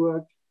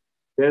network,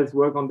 there's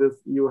work on this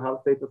EU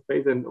health data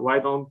space. And why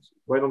don't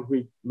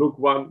we look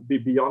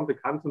beyond the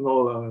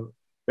cantonal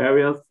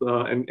barriers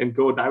and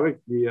go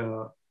directly,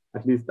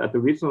 at least at the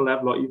regional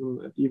level, or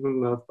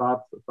even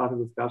start a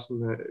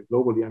discussion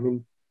globally? I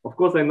mean, of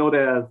course, I know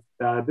there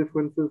are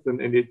differences, and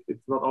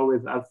it's not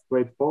always as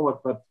straightforward,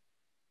 but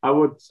I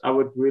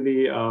would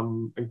really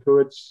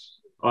encourage,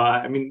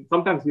 I mean,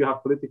 sometimes you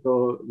have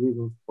political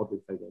reasons for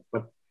this, I guess,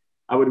 but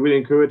I would really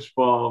encourage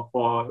for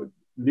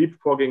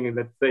leapfrogging, and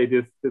let's say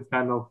this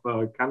kind of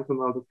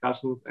cantonal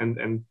discussions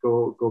and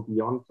go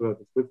beyond the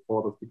Swiss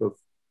borders, because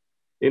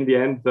in the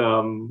end,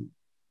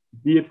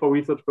 be it for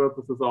research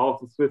purposes or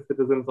also Swiss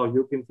citizens or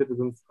European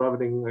citizens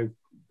traveling,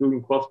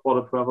 doing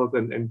cross-border travels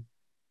and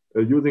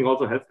using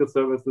also healthcare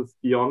services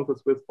beyond the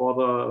Swiss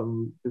border,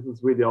 this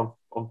is really of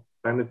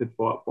benefit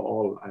for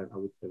all, I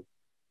would say.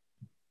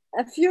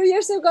 A few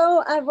years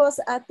ago, I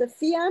was at the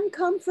FIAM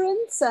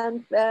conference,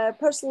 and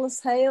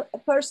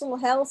personal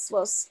health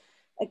was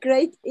a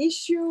great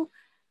issue.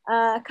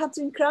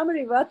 Katrin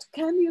Kramery, what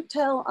can you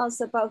tell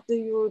us about the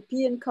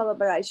European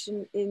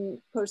collaboration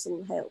in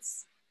personal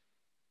health?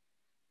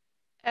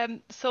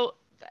 So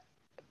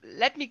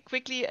let me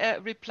quickly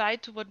reply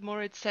to what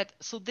Moritz said.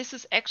 So this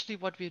is actually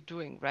what we're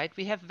doing, right?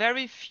 We have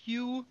very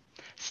few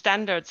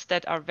standards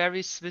that are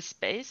very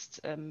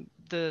Swiss-based.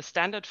 The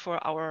standard for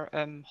our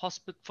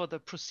hospital, for the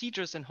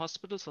procedures in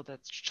hospitals, so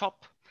that's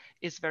CHOP,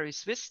 is very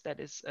Swiss. That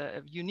is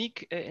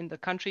unique in the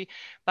country,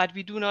 but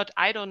we do not,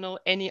 I don't know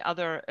any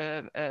other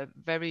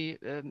very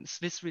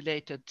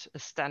Swiss-related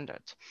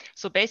standard.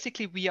 So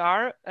basically we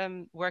are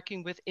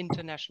working with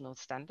international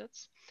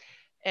standards.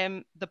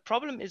 The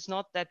problem is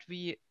not that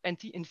we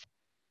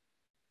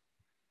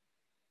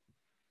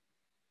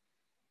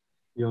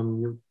You're on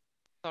mute.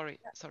 Sorry.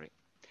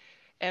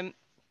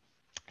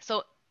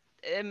 So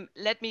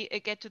let me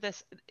get to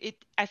this.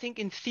 I think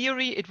in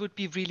theory it would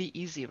be really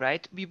easy,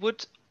 right? We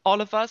would, all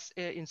of us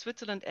in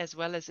Switzerland as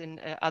well as in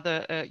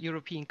other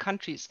European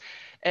countries,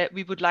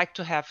 we would like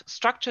to have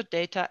structured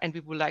data and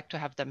we would like to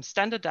have them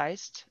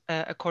standardized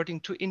according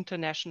to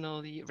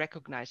internationally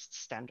recognized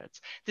standards.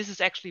 This is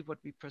actually what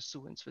we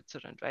pursue in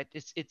Switzerland, right?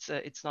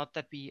 It's not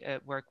that we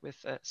work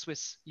with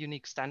Swiss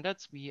unique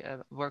standards. We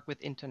work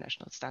with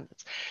international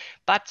standards,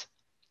 but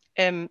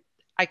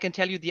I can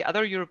tell you the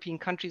other European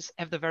countries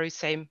have the very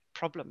same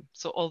problem.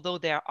 So although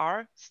there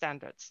are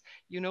standards,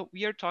 you know,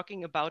 we are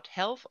talking about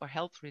health or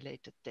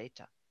health-related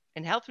data.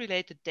 And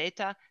health-related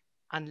data,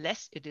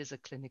 unless it is a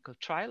clinical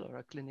trial or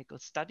a clinical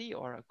study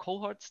or a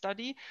cohort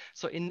study,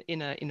 so in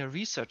a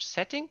research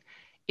setting,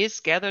 is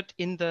gathered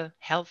in the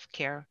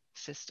healthcare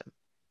system,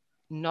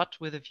 not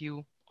with a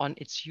view on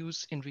its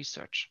use in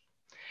research.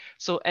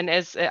 So, and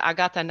as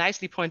Agatha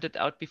nicely pointed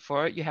out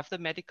before, you have the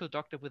medical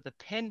doctor with a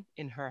pen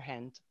in her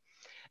hand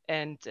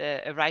and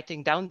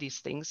writing down these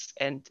things.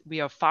 And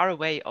we are far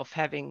away of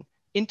having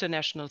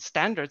international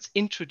standards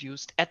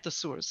introduced at the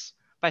source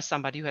by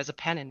somebody who has a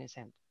pen in his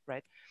hand,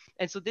 right?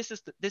 And so this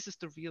is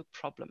the real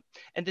problem.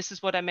 And this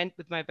is what I meant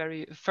with my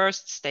very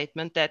first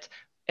statement, that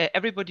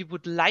everybody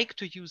would like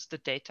to use the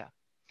data,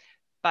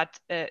 but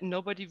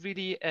nobody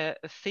really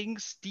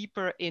thinks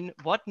deeper in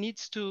what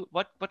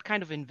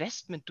kind of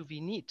investment do we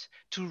need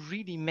to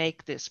really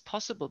make this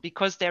possible,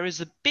 because there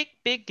is a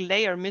big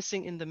layer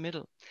missing in the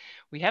middle.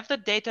 We have the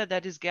data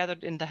that is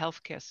gathered in the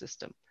healthcare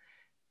system,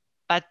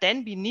 but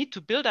then we need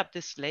to build up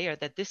this layer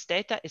that this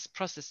data is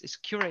processed, is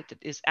curated,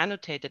 is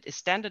annotated, is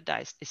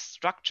standardized, is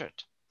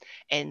structured.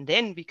 And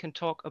then we can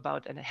talk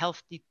about a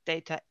health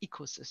data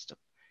ecosystem.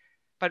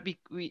 But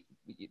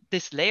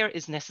this layer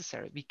is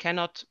necessary. We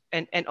cannot,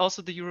 and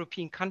also the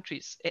European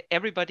countries,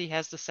 everybody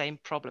has the same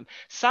problem.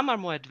 Some are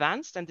more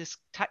advanced, and this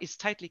is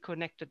tightly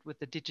connected with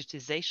the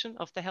digitization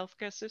of the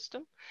healthcare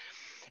system.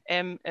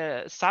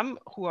 Some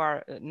who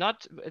are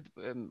not,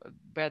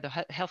 where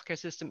the healthcare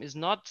system is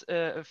not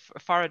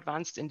far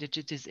advanced in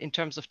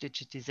terms of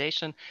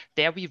digitization,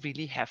 there we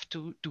really have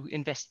to do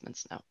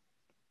investments now.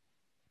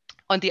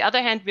 On the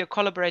other hand, we are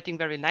collaborating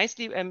very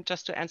nicely,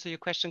 just to answer your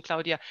question,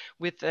 Claudia,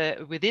 with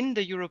within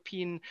the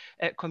European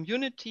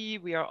community.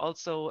 We are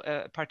also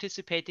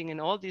participating in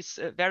all these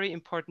very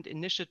important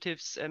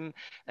initiatives,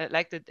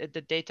 like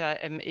the data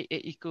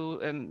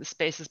eco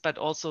spaces, but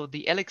also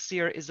the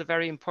Elixir is a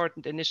very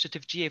important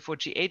initiative.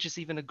 GA4GH is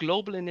even a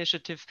global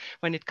initiative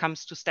when it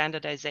comes to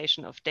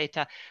standardization of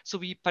data. So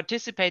we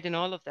participate in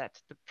all of that.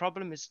 The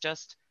problem is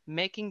just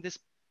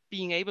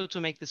being able to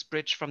make this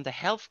bridge from the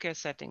healthcare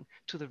setting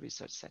to the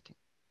research setting.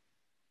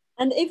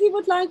 And if you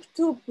would like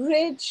to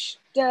bridge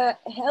the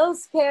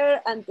healthcare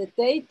and the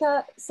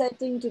data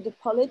setting to the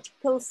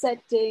political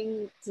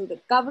setting, to the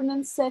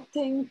governance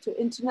setting, to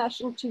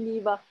international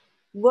Geneva,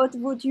 what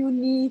would you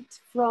need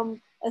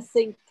from a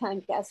think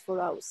tank as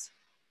foraus?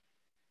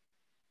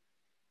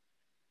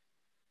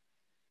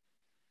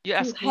 You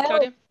asked me,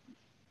 Claudia?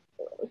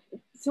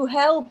 To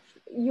help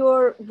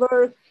your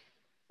work.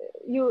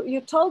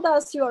 You told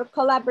us you are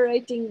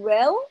collaborating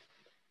well,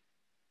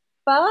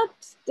 but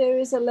there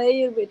is a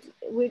layer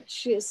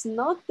which is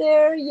not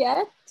there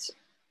yet.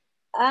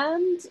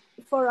 And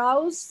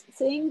foraus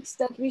thinks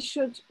that we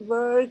should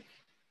work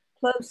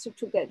closer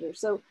together.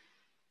 So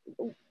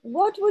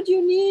what would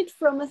you need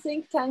from a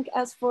think tank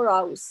as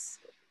foraus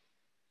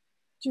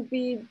to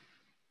be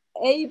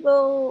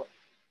able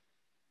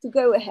to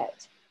go ahead?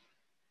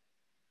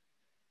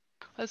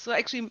 So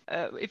actually,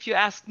 if you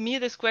ask me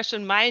this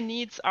question, my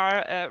needs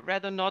are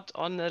rather not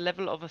on the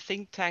level of a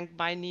think tank.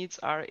 My needs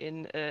are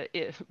in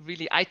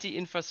really IT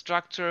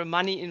infrastructure,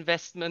 money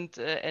investment,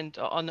 and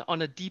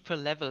on a deeper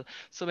level.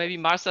 So maybe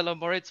Marcel or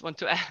Moritz want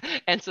to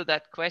answer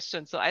that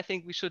question. So I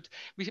think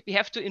we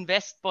have to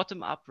invest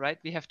bottom up, right?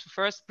 We have to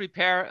first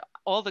prepare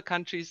all the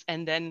countries,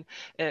 and then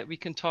we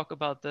can talk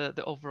about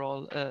the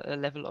overall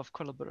level of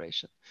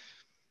collaboration.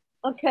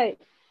 Okay.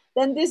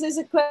 Then this is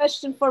a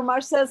question for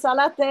Marcel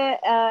Salate.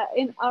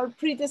 In our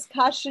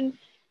pre-discussion,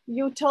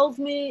 you told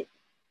me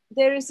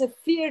there is a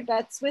fear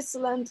that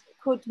Switzerland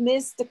could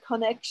miss the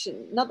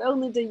connection, not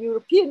only the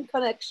European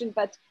connection,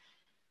 but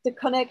the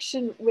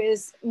connection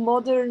with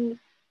modern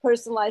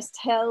personalized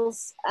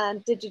health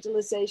and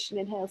digitalization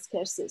in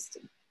healthcare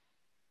system.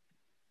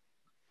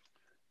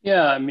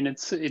 Yeah, I mean,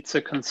 it's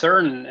a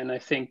concern, and I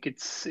think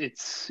it's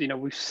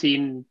we've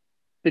seen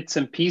bits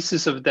and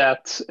pieces of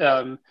that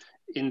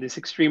in this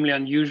extremely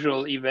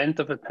unusual event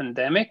of a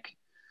pandemic.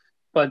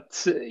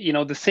 But you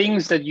know, the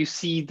things that you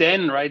see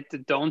then, right,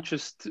 that don't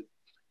just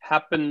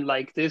happen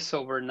like this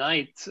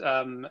overnight.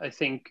 I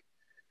think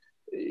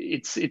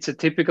it's a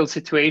typical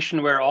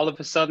situation where all of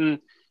a sudden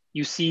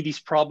you see these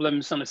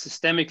problems on a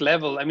systemic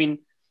level. I mean,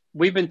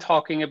 we've been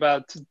talking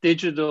about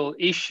digital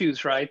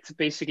issues, right?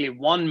 Basically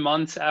 1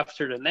 month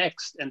after the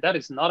next, and that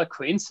is not a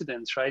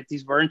coincidence, right?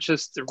 These weren't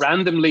just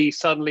randomly,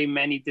 suddenly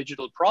many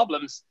digital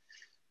problems,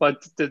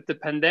 but the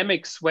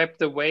pandemic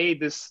swept away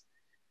this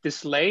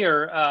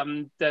layer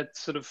that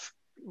sort of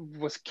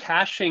was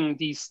caching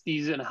these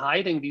and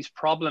hiding these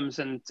problems,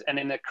 and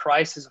in a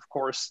crisis, of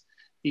course,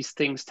 these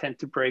things tend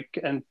to break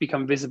and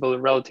become visible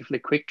relatively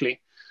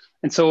quickly.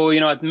 And so, you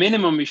know, at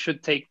minimum, we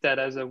should take that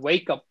as a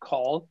wake-up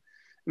call.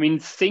 I mean,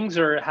 things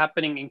are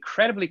happening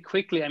incredibly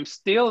quickly. I'm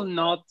still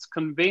not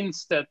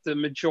convinced that the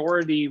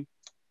majority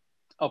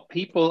of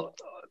people,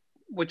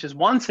 which is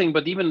one thing,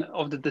 but even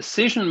of the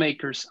decision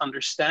makers,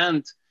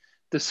 understand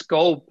the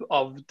scope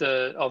of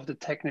the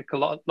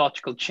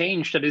technological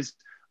change that is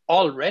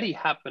already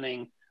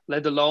happening,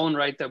 let alone,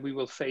 right, that we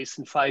will face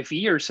in 5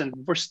 years. And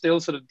we're still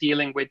sort of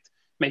dealing with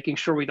making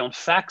sure we don't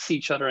fax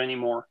each other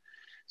anymore.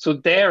 So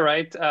there,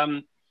 right,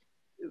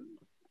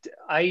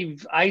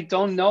 I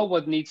don't know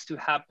what needs to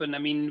happen. I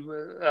mean,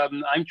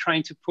 I'm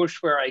trying to push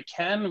where I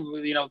can,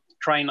 you know,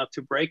 trying not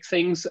to break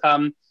things.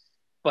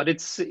 But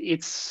it's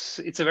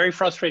a very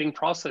frustrating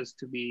process,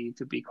 to be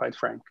quite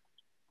frank.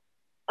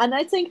 And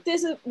I think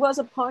this was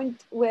a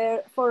point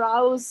where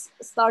foraus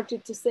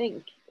started to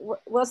think,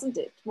 wasn't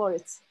it,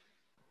 Moritz?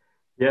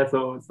 Yeah,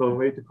 so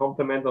maybe to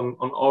complement on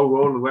our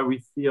role, where we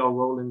see our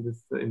role in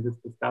this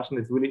discussion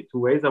is really to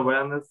raise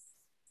awareness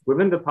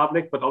within the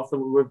public, but also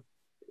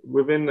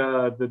within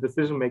the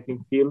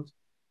decision-making field,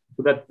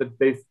 so that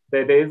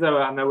there is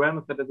an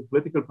awareness that there's a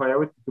political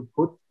priority to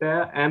put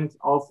there, and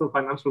also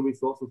financial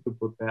resources to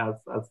put there,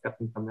 as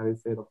Captain Cameri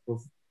said, of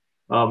course.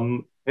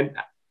 And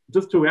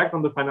just to react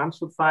on the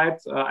financial side,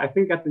 I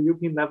think at the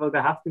European level,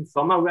 there has been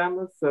some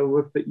awareness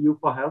with the EU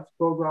for Health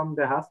program.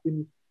 There has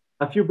been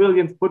a few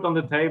billions put on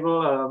the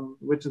table,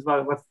 which is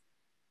what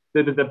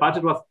the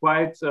budget was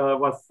quite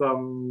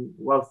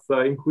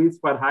increased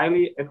quite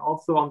highly, and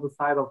also on the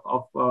side of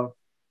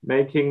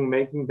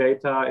making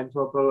data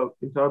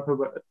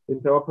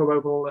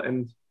interoperable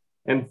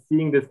and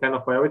seeing this kind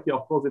of priority.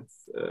 Of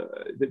course,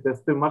 there's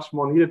still much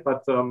more needed,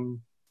 but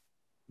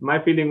my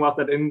feeling was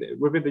that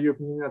within the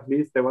European Union, at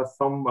least, there was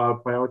some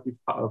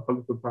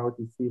political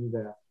priority seen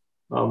there.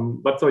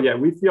 But so yeah,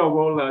 we see our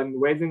role in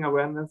raising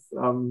awareness,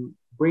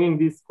 bringing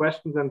these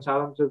questions and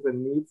challenges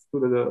and needs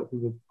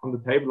on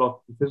the table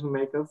of decision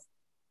makers,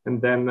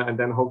 and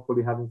then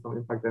hopefully having some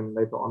impact then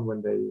later on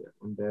when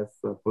there's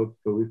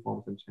political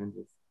reforms and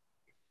changes.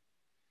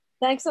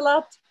 Thanks a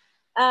lot.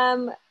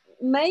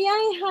 May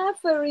I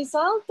have a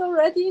result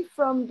already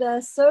from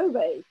the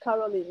survey,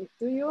 Caroline?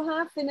 Do you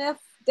have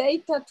enough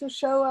data to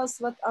show us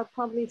what our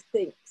public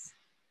thinks?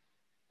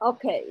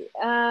 Okay.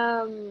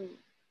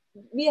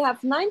 We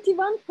have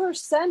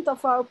 91%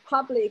 of our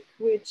public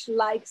which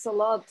likes a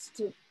lot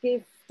to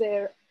give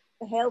their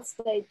health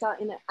data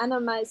in an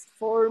anonymized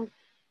form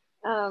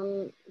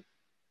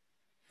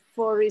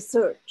for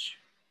research.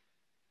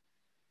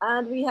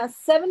 And we have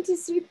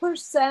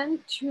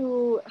 73%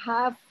 who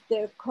have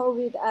their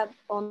COVID app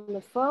on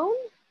the phone.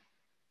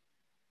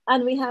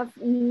 And we have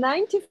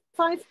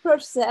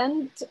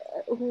 95%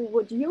 who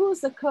would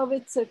use a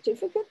COVID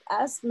certificate.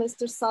 As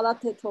Mr.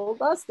 Salate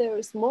told us, there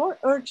is more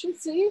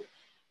urgency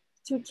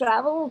to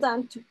travel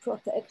than to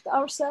protect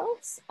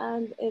ourselves.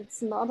 And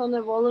it's not on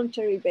a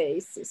voluntary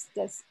basis.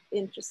 That's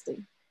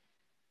interesting.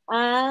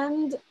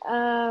 And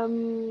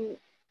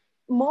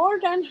more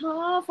than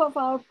half of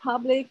our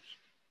public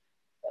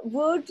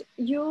would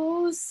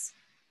use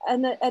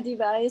a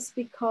device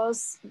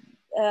because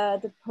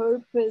the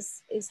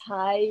purpose is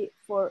high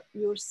for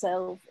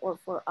yourself or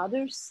for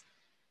others.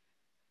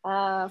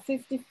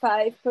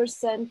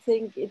 55%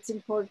 think it's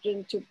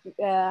important to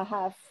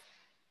have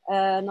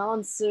an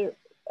answer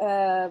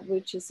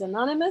which is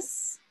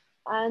anonymous,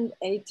 and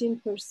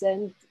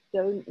 18%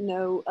 don't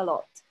know a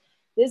lot.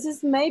 This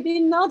is maybe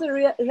not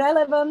a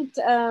relevant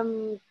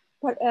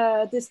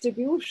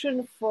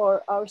distribution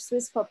for our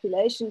Swiss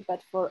population,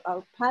 but for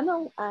our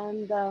panel,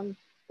 and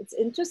it's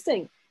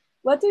interesting.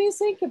 What do you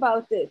think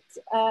about it,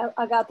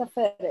 Agata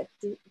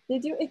Ferretti?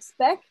 Did you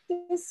expect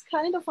this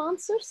kind of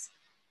answers?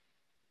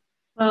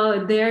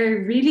 Well,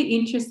 they're really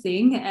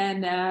interesting,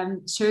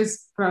 and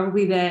shows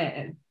probably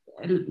the,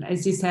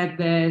 as you said,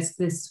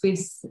 the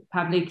Swiss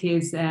public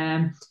is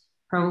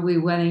probably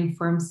well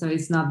informed. So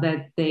it's not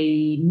that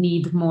they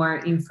need more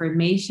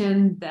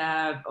information,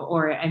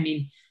 or I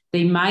mean,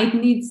 they might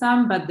need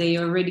some, but they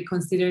already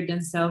consider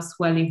themselves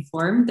well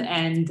informed.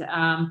 And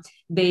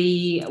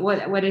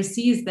what I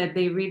see is that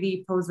they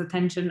really pose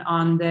attention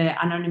on the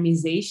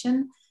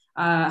anonymization.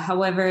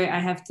 However, I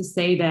have to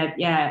say that,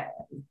 yeah,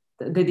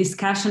 the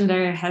discussion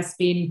there has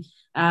been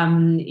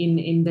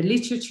in the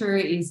literature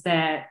is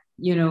that,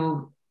 you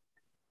know,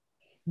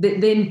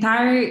 the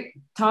entire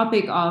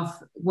topic of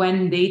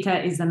when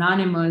data is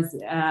anonymous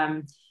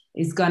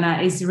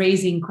is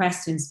raising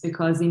questions,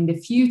 because in the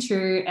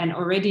future and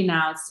already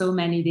now so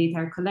many data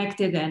are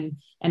collected,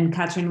 and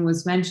Catherine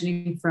was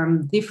mentioning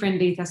from different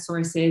data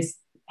sources,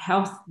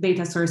 health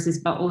data sources,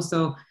 but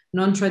also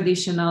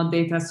non-traditional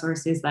data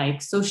sources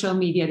like social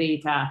media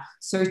data,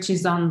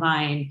 searches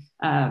online,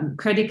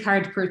 credit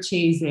card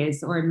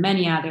purchases, or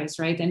many others,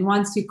 right? And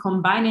once you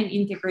combine and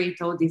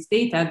integrate all this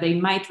data, they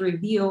might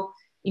reveal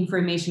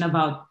information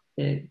about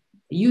the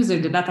user,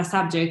 the data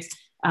subjects,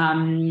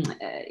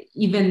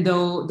 even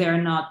though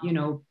they're not,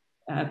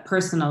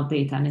 personal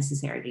data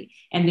necessarily.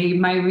 And they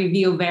might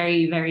reveal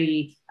very,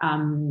 very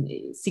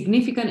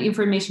significant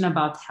information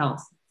about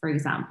health, for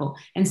example.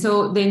 And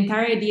so the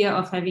entire idea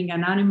of having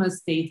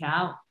anonymous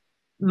data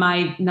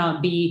might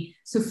not be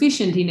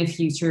sufficient in the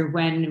future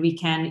when we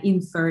can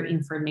infer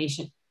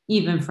information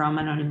even from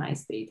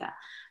anonymized data,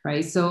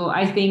 right? So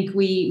I think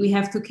we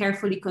have to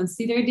carefully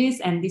consider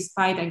this. And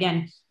despite,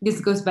 again, this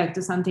goes back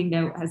to something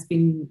that has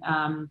been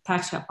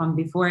touched upon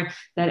before,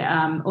 that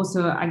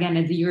also, again,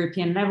 at the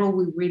European level,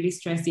 we really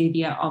stress the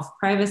idea of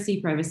privacy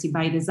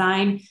by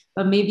design,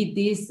 but maybe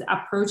these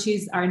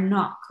approaches are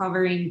not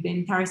covering the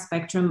entire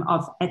spectrum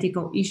of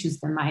ethical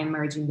issues that might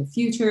emerge in the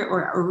future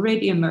or are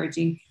already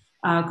emerging,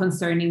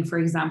 concerning, for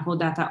example,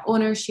 data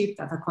ownership,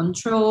 data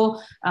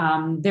control,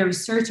 the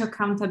research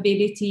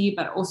accountability,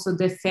 but also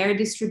the fair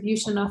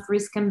distribution of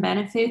risk and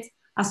benefits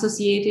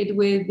associated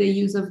with the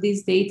use of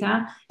this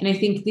data. And I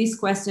think these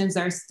questions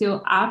are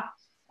still up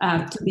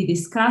to be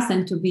discussed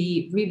and to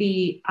be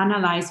really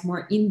analyzed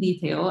more in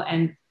detail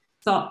and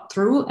thought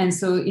through. And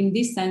so in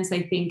this sense,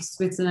 I think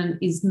Switzerland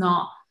is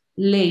not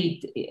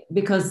late,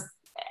 because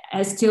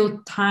has still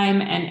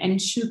time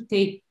and should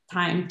take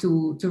time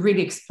to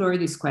really explore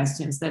these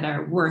questions that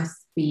are worth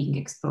being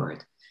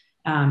explored,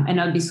 and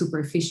not be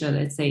superficial,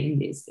 let's say,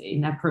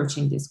 in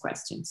approaching these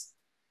questions.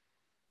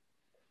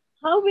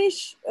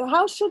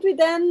 How should we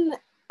then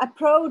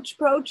approach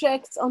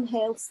projects on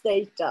health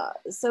data?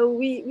 So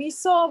we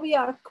saw we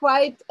are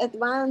quite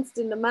advanced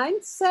in the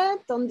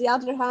mindset. On the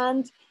other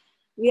hand,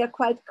 we are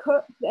quite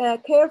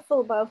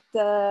careful about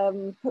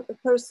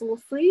personal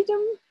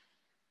freedom,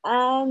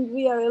 and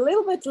we are a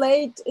little bit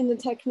late in the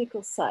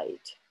technical side.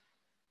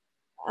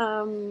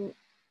 Katrin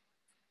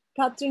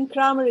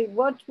Kramery,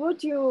 what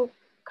would you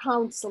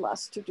counsel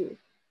us to do?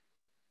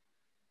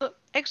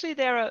 Actually,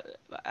 there are,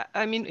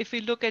 I mean, if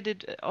we look at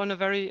it on a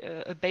very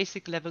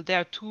basic level, there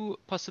are two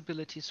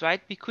possibilities,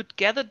 right? We could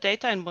gather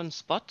data in one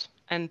spot,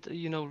 and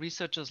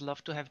researchers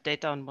love to have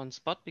data on one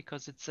spot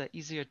because it's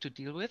easier to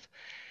deal with.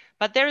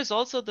 But there is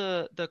also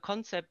the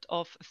concept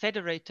of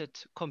federated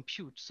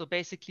compute. So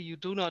basically, you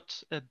do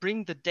not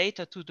bring the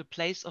data to the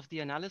place of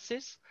the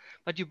analysis,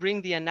 but you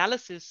bring the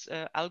analysis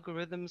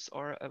algorithms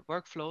or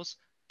workflows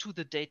to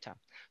the data.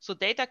 So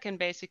data can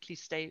basically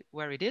stay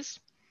where it is.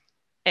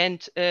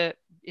 And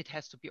it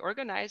has to be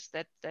organized,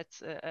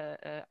 that's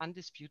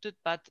undisputed,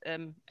 but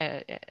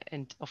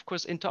and of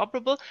course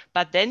interoperable,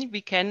 but then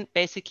we can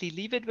basically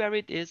leave it where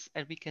it is,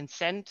 and we can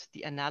send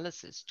the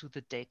analysis to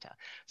the data.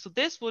 So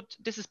this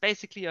is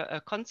basically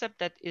a concept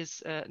that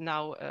is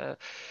now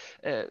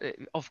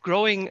of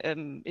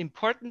growing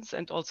importance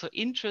and also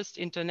interest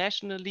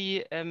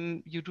internationally.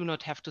 You do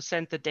not have to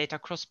send the data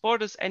cross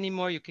borders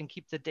anymore. You can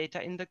keep the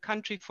data in the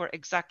country for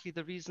exactly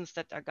the reasons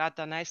that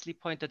Agatha nicely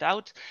pointed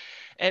out.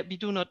 We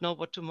do not know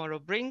what tomorrow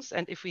brings,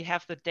 and if we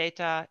have the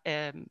data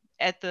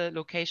at the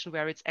location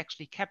where it's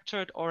actually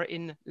captured, or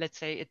in, let's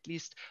say, at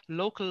least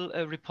local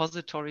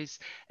repositories,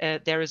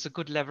 there is a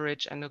good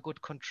leverage and a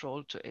good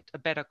control to it, a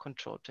better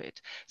control to it.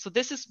 So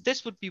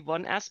this would be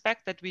one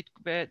aspect that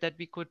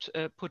we could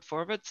put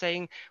forward,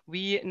 saying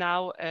we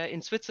now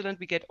in Switzerland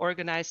we get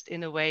organized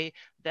in a way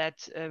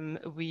that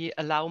we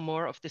allow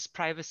more of this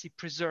privacy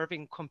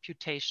preserving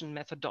computation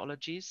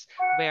methodologies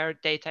where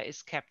data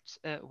is kept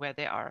where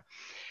they are.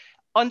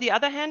 On the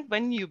other hand,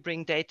 when you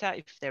bring data,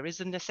 if there is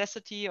a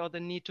necessity or the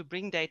need to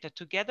bring data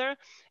together,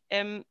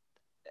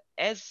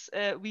 as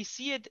we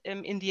see it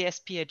in the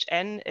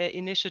SPHN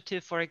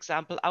initiative, for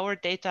example, our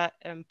data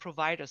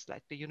providers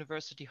like the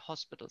university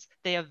hospitals,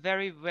 they are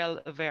very well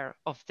aware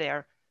of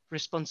their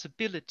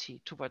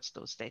responsibility towards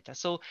those data.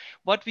 So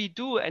what we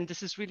do, and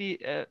this is really,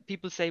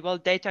 people say, well,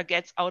 data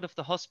gets out of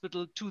the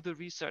hospital to the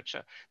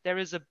researcher. There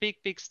is a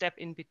big step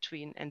in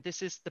between, and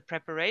this is the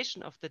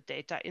preparation of the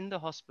data in the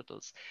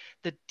hospitals,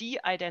 the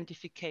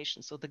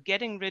de-identification, so the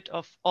getting rid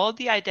of all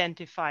the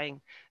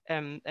identifying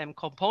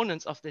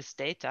components of this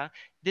data.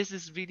 This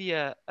is really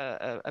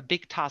a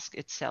big task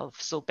itself.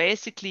 So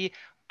basically,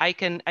 I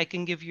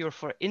can give you,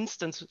 for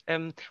instance,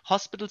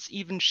 hospitals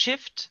even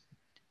shift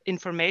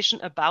information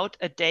about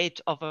a date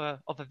of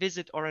a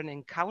visit or an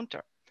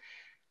encounter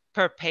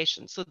per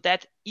patient, so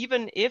that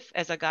even if,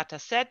 as Agatha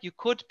said, you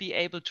could be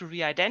able to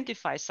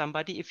re-identify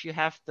somebody if you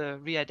have the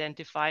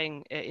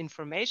re-identifying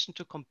information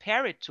to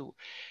compare it to,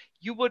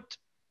 you would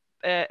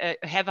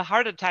have a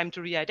harder time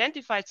to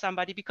re-identify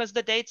somebody because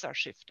the dates are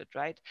shifted,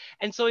 right?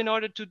 And so in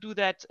order to do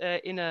that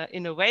in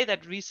a way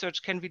that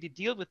research can really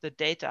deal with the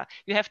data,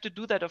 you have to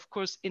do that, of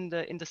course, in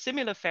the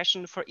similar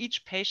fashion for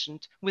each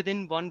patient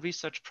within one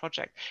research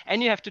project.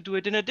 And you have to do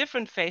it in a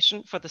different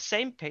fashion for the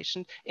same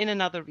patient in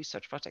another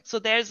research project. So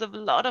there's a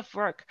lot of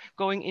work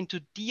going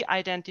into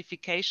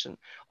de-identification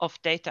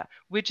of data,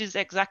 which is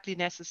exactly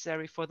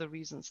necessary for the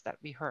reasons that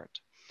we heard.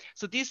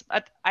 So these,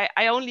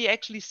 I only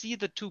actually see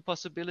the two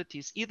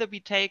possibilities. Either we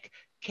take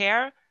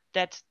care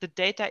that the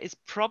data is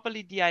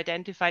properly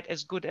de-identified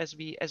as good as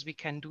we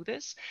can do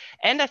this.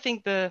 And I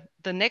think the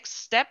next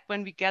step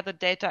when we gather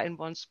data in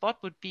one spot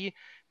would be,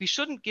 we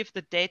shouldn't give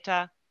the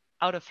data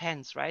out of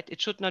hands, right?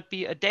 It should not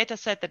be a data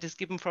set that is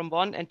given from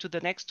one and to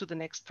the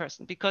next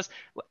person. Because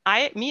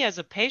me as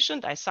a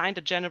patient, I signed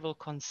a general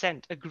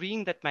consent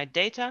agreeing that my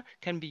data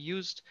can be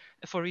used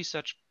for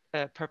research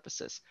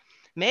purposes.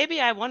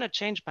 Maybe I want to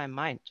change my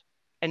mind,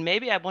 and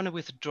maybe I want to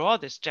withdraw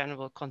this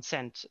general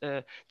consent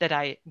that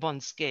I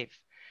once gave.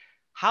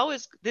 How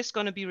is this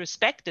going to be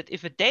respected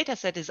if a data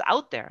set is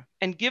out there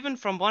and given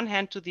from one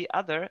hand to the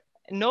other?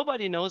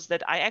 Nobody knows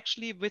that I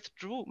actually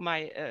withdrew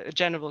my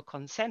general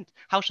consent.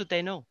 How should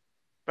they know,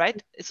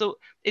 right? So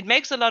it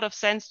makes a lot of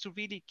sense to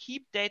really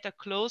keep data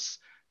close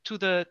to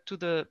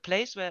the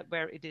place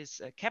where it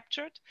is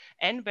captured,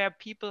 and where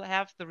people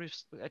have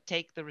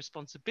take the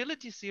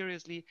responsibility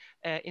seriously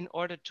in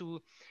order to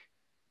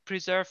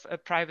preserve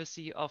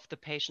privacy of the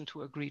patient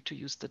who agreed to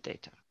use the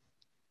data.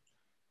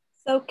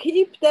 So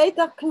keep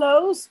data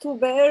close to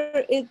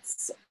where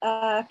it's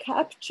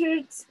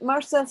captured.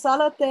 Marcel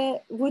Salate,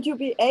 would you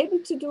be able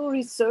to do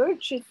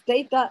research if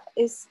data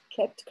is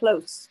kept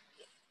close?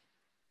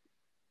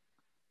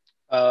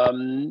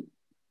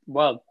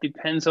 Well,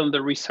 depends on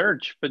the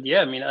research, but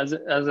yeah, I mean, as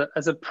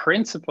a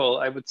principle,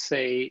 I would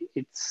say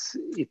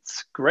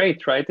it's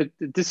great, right?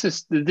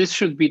 This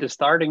should be the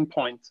starting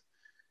point,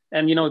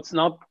 and you know, it's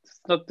not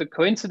the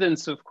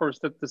coincidence, of course,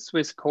 that the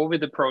Swiss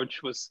COVID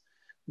approach was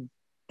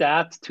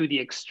that to the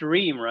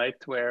extreme, right?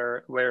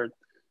 Where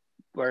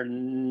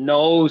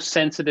no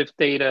sensitive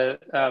data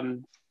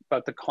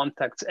about the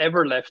contacts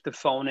ever left the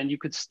phone, and you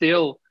could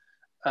still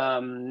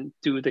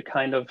do the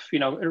kind of, you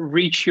know,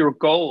 reach your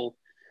goal,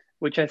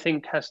 which I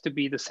think has to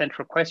be the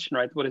central question,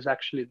 right? What is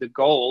actually the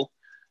goal,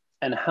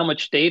 and how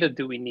much data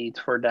do we need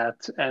for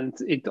that? And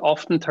it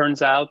often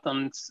turns out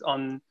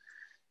on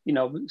you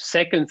know,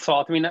 second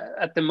thought. I mean,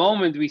 at the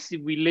moment we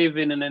live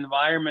in an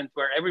environment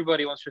where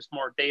everybody wants just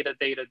more data.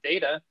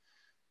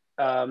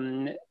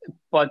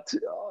 But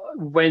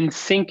when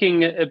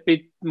thinking a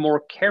bit more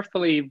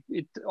carefully,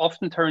 it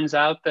often turns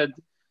out that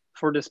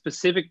for the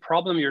specific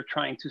problem you're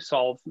trying to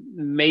solve,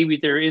 maybe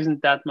there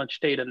isn't that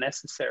much data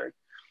necessary.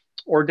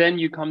 Or then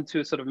you come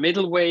to a sort of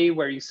middle way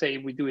where you say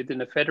we do it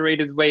in a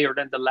federated way, or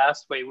then the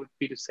last way would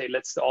be to say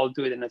let's all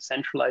do it in a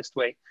centralized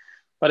way.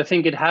 But I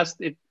think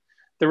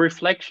the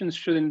reflections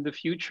should in the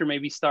future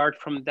maybe start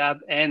from that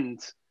end,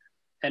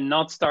 and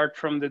not start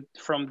from the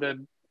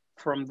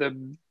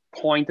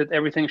point that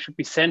everything should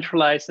be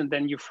centralized, and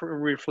then you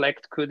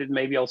reflect, could it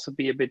maybe also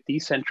be a bit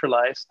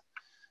decentralized,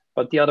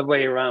 but the other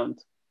way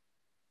around.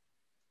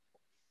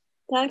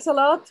 Thanks a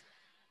lot.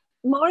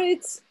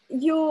 Moritz,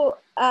 you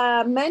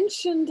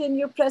mentioned in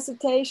your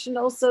presentation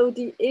also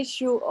the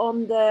issue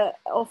of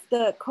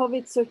the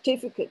COVID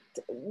certificate.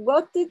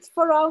 What did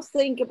foraus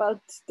think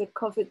about the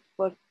COVID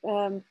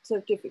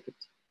certificate?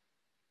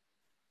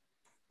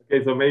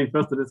 Okay, so maybe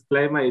first a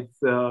disclaimer.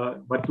 It's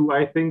what do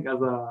I think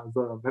as a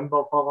member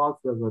of foraus,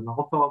 as an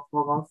author of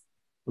foraus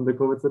on the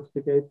COVID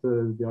certificate?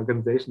 The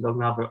organization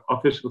doesn't have an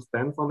official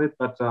stance on it,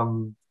 but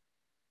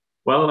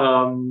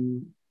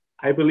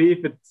I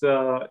believe it's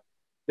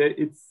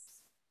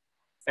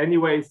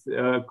anyways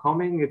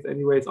coming. It's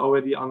anyways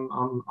already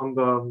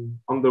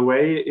on the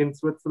way in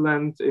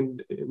Switzerland,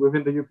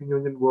 within the European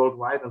Union,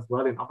 worldwide as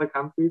well, in other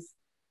countries.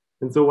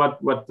 And so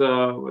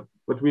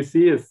what we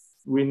see is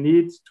we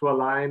need to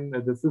align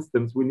the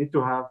systems. We need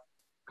to have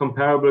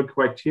comparable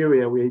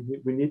criteria. We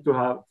need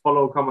to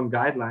follow common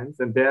guidelines,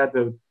 and there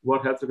the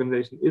World Health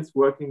Organization is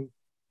working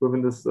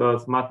within this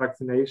smart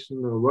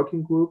vaccination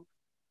working group,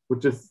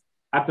 which is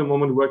at the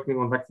moment working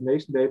on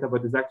vaccination data,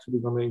 but is actually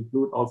going to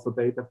include also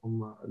data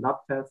from lab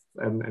tests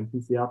and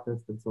PCR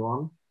tests and so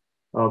on.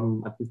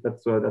 At least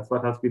that's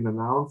what has been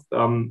announced.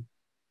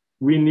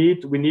 We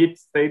need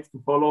states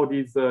to follow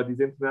these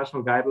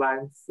international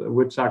guidelines,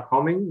 which are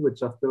coming,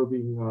 which are still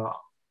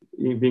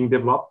being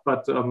developed,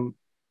 but to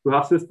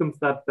have systems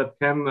that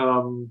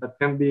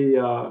can be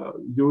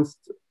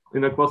used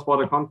in a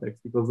cross-border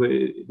context, because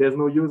there's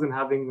no use in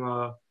having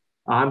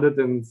 100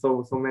 and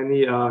so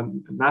many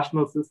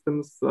national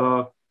systems,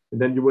 and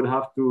then you would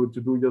have to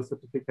do your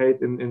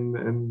certificate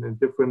in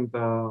different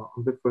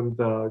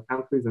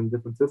countries and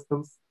different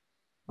systems.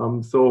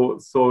 So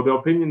the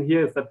opinion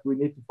here is that we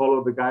need to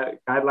follow the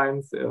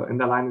guidelines and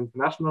align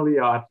internationally,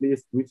 or at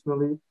least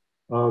regionally,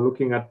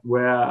 looking at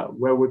where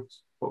would,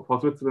 for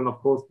Switzerland, of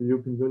course, the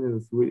European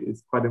Union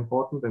is quite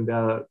important, and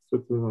there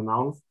Switzerland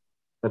announced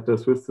that the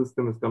Swiss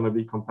system is going to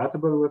be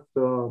compatible with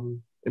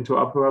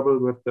interoperable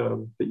with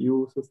the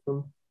EU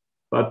system.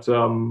 But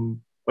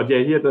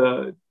yeah,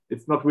 here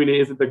it's not really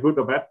is it a good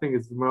or bad thing.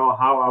 It's more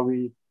how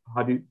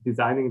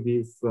designing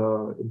these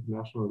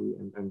internationally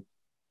and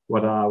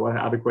what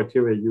are the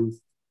criteria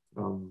used.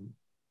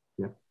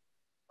 Yeah.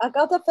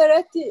 Agata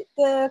Ferretti,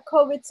 the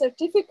COVID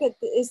certificate,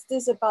 is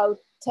this about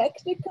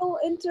technical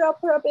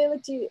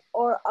interoperability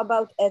or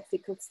about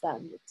ethical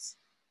standards?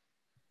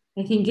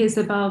 I think it's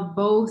about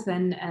both,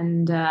 and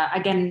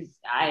again,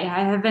 I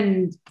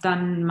haven't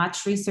done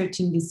much research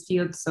in this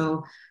field,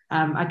 so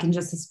I can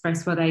just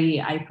express what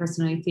I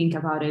personally think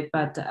about it.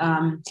 But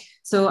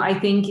so I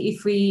think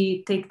if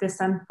we take the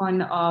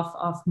standpoint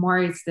of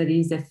more, that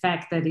is the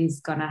fact that is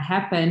gonna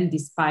happen,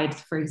 despite,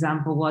 for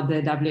example, what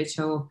the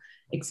WHO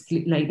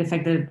like the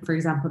fact that, for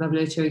example,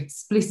 WHO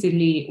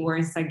explicitly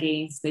warns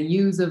against the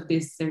use of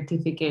these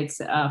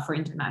certificates for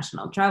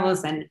international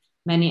travels, and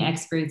many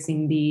experts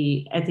in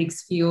the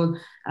ethics field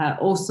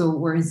also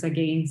warns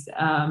against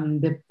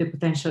the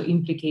potential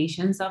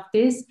implications of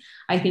this.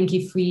 I think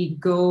if we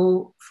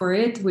go for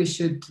it, we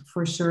should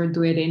for sure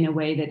do it in a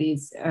way that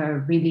is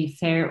really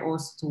fair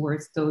also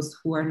towards those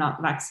who are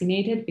not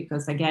vaccinated,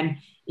 because again,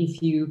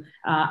 if you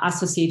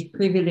associate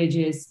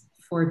privileges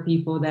for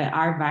people that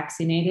are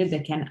vaccinated,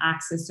 that can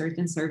access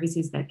certain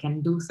services, that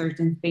can do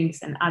certain things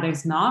and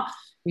others not,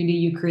 really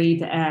you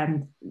create,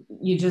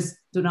 you just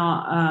do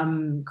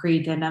not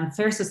create an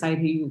unfair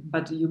society,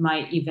 but you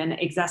might even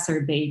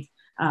exacerbate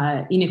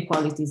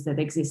inequalities that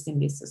exist in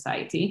this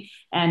society.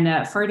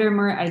 And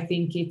furthermore, I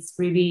think it's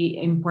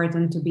really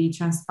important to be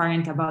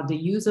transparent about the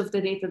use of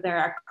the data that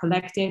are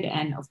collected.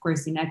 And of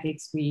course, in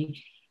ethics,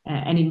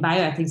 and in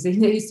bioethics, in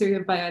the history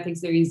of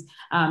bioethics, there is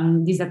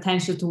this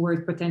attention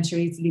toward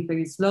potentially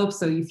slippery slopes.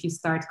 So if you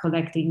start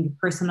collecting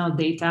personal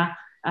data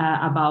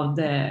about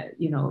the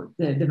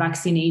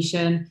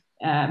vaccination,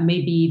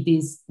 maybe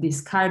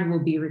this card will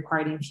be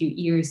required in a few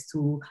years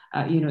to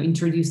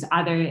introduce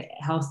other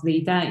health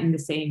data in the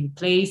same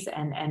place,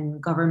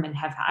 and government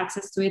have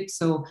access to it.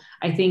 So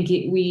I think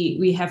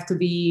we have to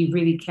be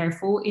really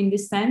careful in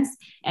this sense,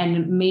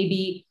 and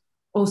maybe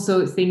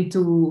also think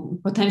to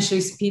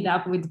potentially speed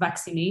up with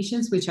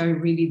vaccinations, which are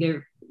really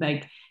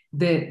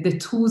the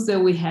tools that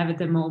we have at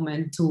the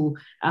moment to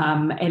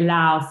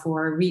allow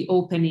for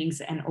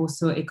reopenings and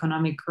also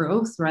economic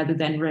growth, rather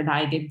than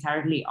relying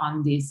entirely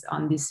on these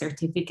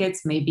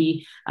certificates.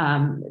 Maybe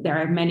there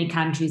are many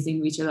countries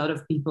in which a lot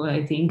of people,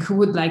 I think,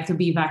 would like to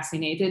be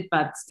vaccinated,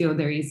 but still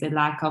there is a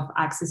lack of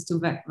access to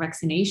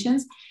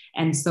vaccinations.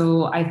 And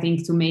so I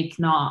think to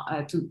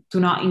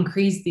not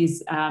increase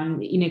these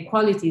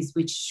inequalities,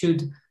 which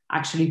should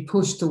actually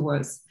push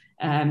towards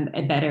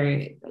a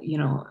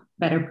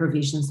better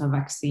provisions of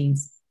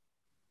vaccines.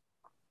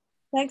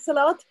 Thanks a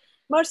lot.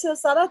 Marcel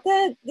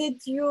Zarate,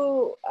 did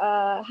you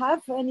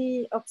have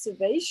any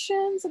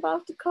observations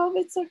about the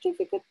COVID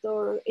certificate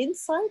or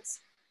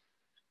insights?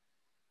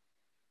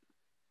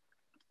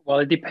 Well,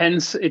 it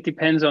depends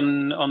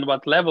on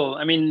what level.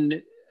 I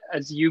mean,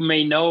 as you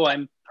may know,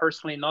 I'm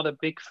personally not a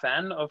big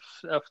fan of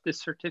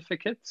this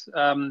certificate,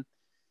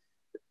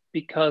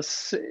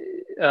 because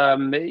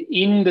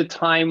in the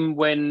time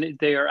when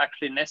they are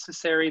actually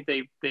necessary,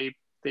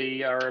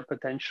 they are a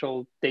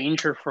potential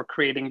danger for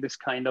creating this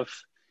kind of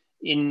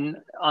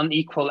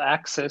unequal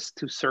access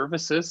to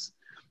services.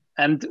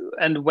 And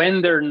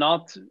when a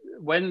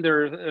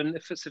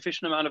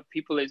sufficient amount of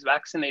people is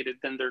vaccinated,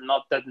 then they're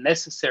not that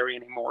necessary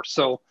anymore.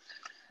 So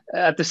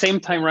at the same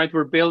time, right,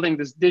 we're building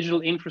this digital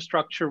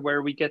infrastructure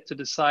where we get to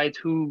decide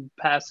who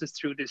passes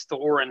through this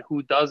door and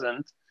who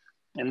doesn't.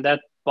 And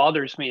that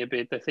bothers me a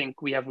bit. I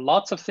think we have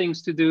lots of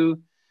things to do.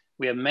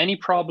 We have many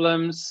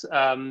problems,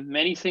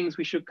 many things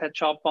we should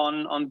catch up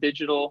on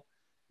digital.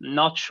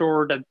 Not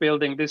sure that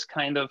building this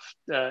kind of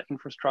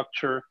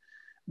infrastructure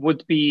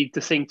would be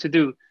the thing to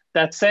do.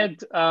 That said,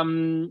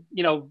 the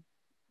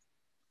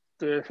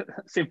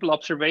simple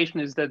observation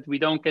is that we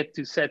don't get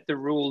to set the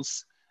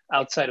rules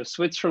outside of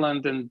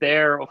Switzerland. And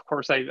there, of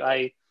course,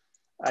 I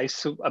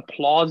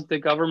applaud the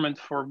government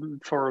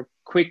for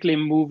quickly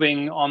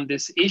moving on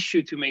this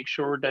issue to make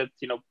sure that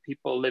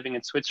people living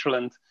in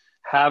Switzerland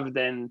have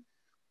then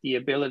the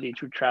ability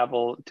to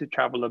travel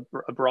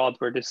abroad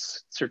where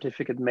this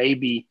certificate may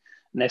be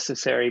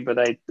necessary. But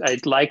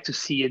I'd like to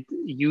see it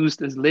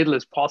used as little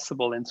as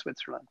possible in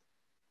Switzerland.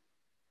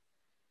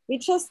 We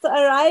just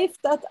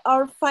arrived at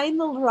our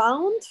final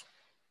round.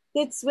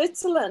 Did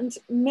Switzerland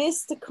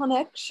miss the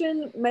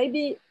connection?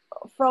 Maybe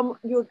from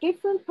your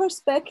different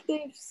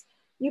perspectives,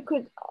 you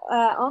could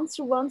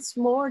answer once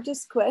more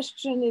this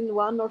question in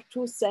 1 or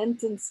 2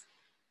 sentences.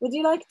 Would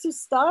you like to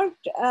start,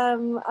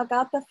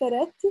 Agata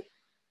Ferretti?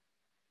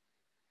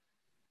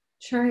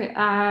 Sure.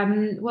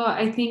 Well,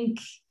 I think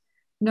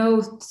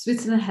no,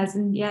 Switzerland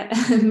hasn't yet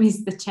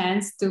missed the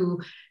chance to,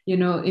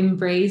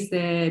 embrace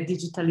the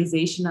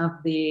digitalization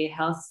of the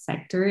health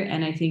sector,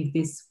 and I think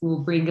this will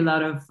bring a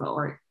lot of,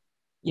 or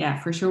yeah,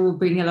 for sure will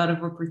bring a lot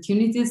of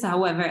opportunities.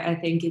 However, I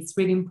think it's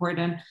really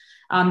important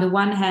on the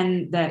one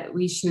hand that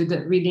we should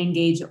really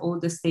engage all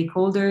the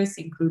stakeholders,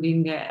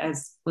 including,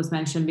 as was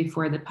mentioned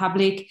before, the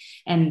public,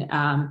 and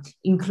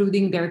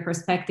including their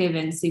perspective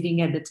and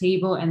sitting at the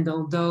table. And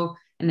although,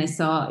 and I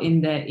saw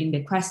in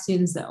the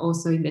questions,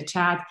 also in the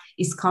chat,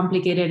 is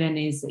complicated and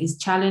is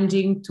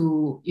challenging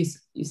to, you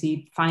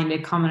see, find a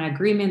common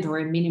agreement or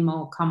a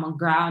minimal common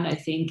ground, I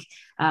think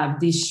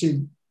this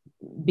should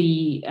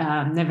be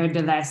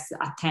nevertheless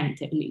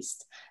attempt, at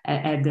least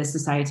at the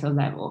societal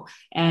level.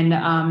 And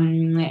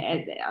on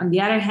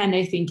the other hand,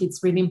 I think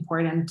it's really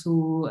important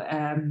to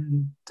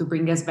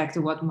bring us back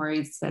to what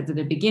Maurice said at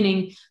the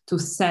beginning, to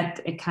set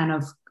a kind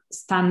of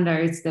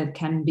standards that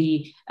can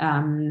be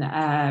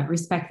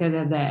respected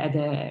at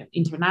the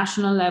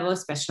international level,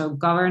 special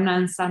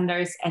governance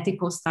standards,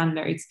 ethical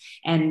standards,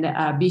 and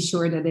be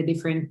sure that the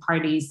different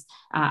parties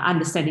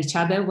understand each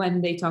other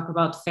when they talk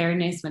about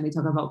fairness, when they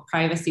talk about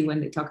privacy,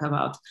 when they talk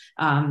about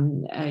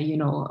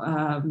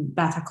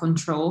data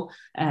control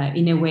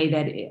in a way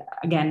that,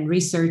 again,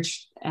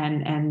 research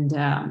and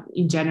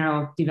in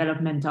general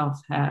development of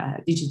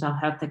digital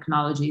health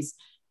technologies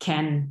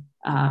can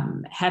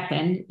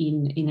happen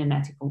in an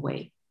ethical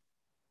way.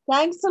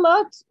 Thanks a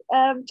lot.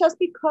 Just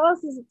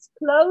because it's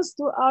close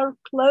to our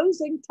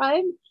closing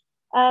time,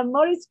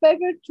 Maurice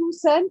Beger, 2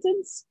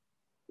 sentences.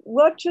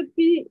 What should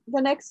be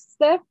the next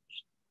step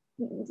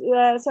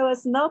so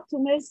as not to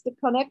miss the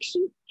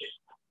connection?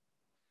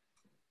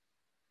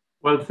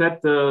 Well,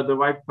 set the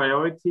right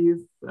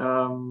priorities.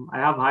 I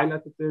have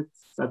highlighted it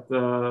that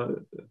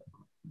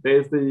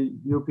there's the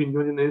European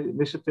Union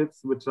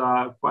initiatives, which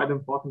are quite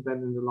important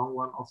then in the long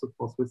run, also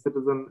for Swiss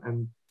citizens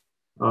and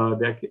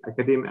the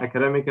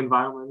academic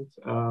environment.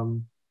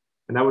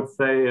 And I would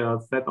say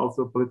set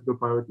also political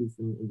priorities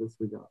in this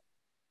regard.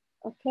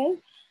 Okay.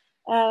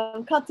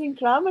 Katrin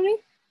Kramery?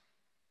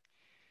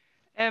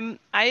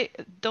 I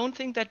don't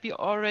think that we are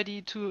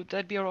already too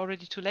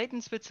late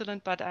in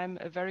Switzerland, but I'm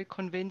very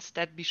convinced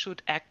that we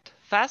should act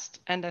fast.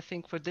 And I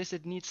think for this,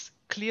 it needs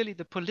clearly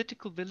the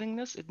political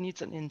willingness. It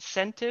needs an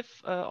incentive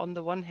on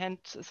the one hand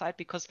side,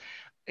 because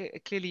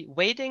clearly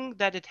waiting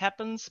that it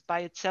happens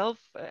by itself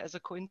as a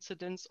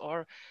coincidence,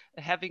 or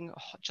having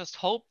just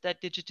hope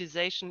that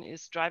digitization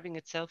is driving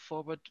itself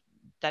forward,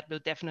 that will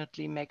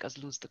definitely make us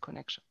lose the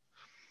connection.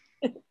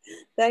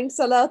 Thanks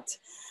a lot.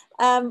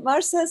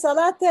 Marcel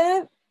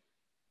Salate,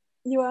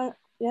 you are,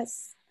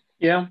 yes.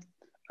 Yeah,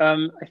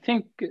 I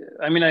think,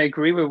 I mean, I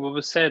agree with what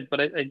was said, but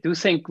I do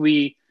think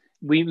we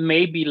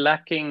may be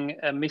lacking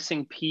a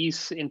missing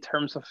piece in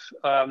terms of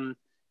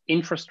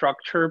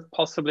infrastructure,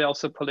 possibly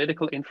also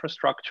political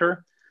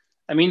infrastructure.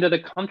 I mean, that a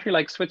country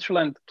like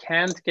Switzerland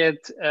can't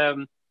get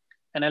an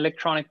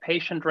electronic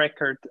patient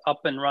record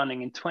up and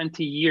running in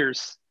 20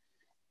 years.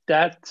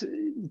 That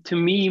to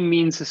me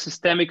means a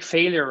systemic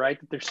failure, right?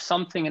 There's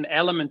something, an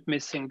element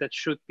missing that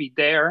should be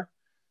there.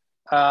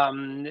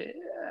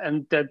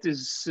 And that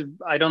is,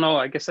 I don't know,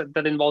 I guess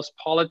that involves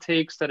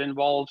politics, that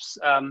involves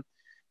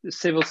the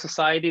civil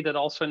society, that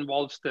also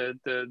involves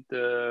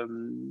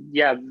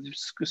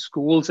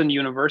schools and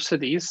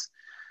universities.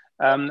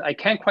 I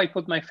can't quite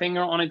put my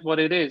finger on it what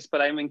it is,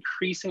 but I'm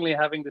increasingly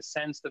having the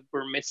sense that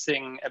we're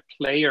missing a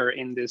player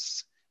in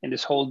this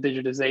whole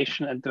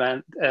digitization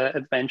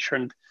adventure.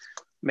 And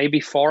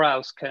maybe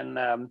foraus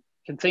can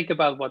think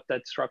about what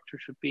that structure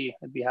should be.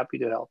 I'd be happy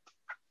to help.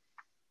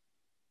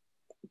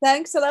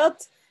 Thanks a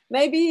lot.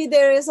 Maybe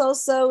there is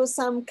also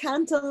some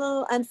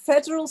cantonal and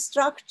federal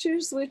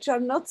structures which are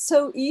not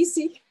so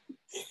easy.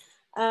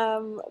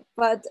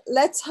 But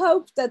let's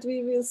hope that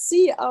we will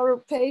see our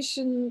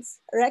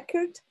patient's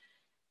record.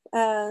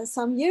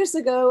 Some years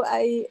ago,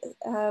 I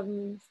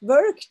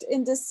worked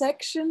in this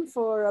section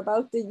for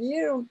about a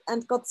year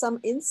and got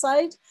some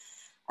insight.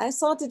 I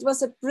thought it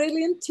was a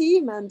brilliant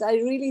team, and I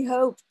really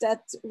hope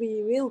that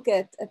we will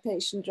get a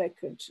patient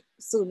record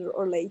sooner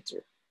or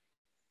later.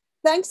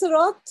 Thanks a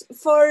lot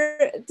for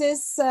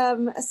this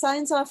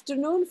science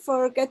afternoon,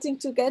 for getting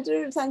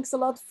together. Thanks a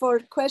lot for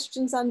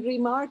questions and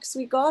remarks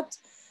we got.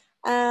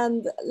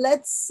 And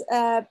let's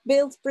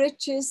build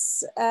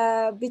bridges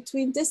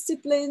between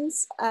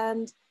disciplines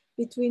and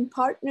between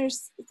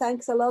partners.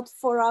 Thanks a lot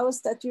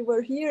foraus that you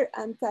were here,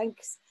 and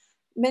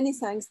many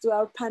thanks to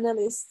our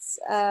panelists.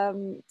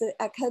 The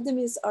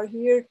academies are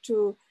here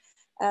to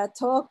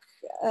talk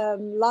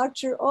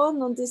larger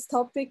on these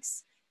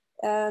topics.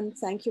 And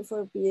thank you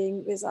for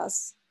being with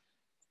us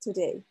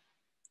today.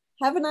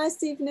 Have a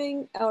nice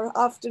evening or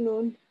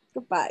afternoon.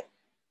 Goodbye.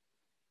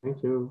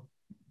 Thank you.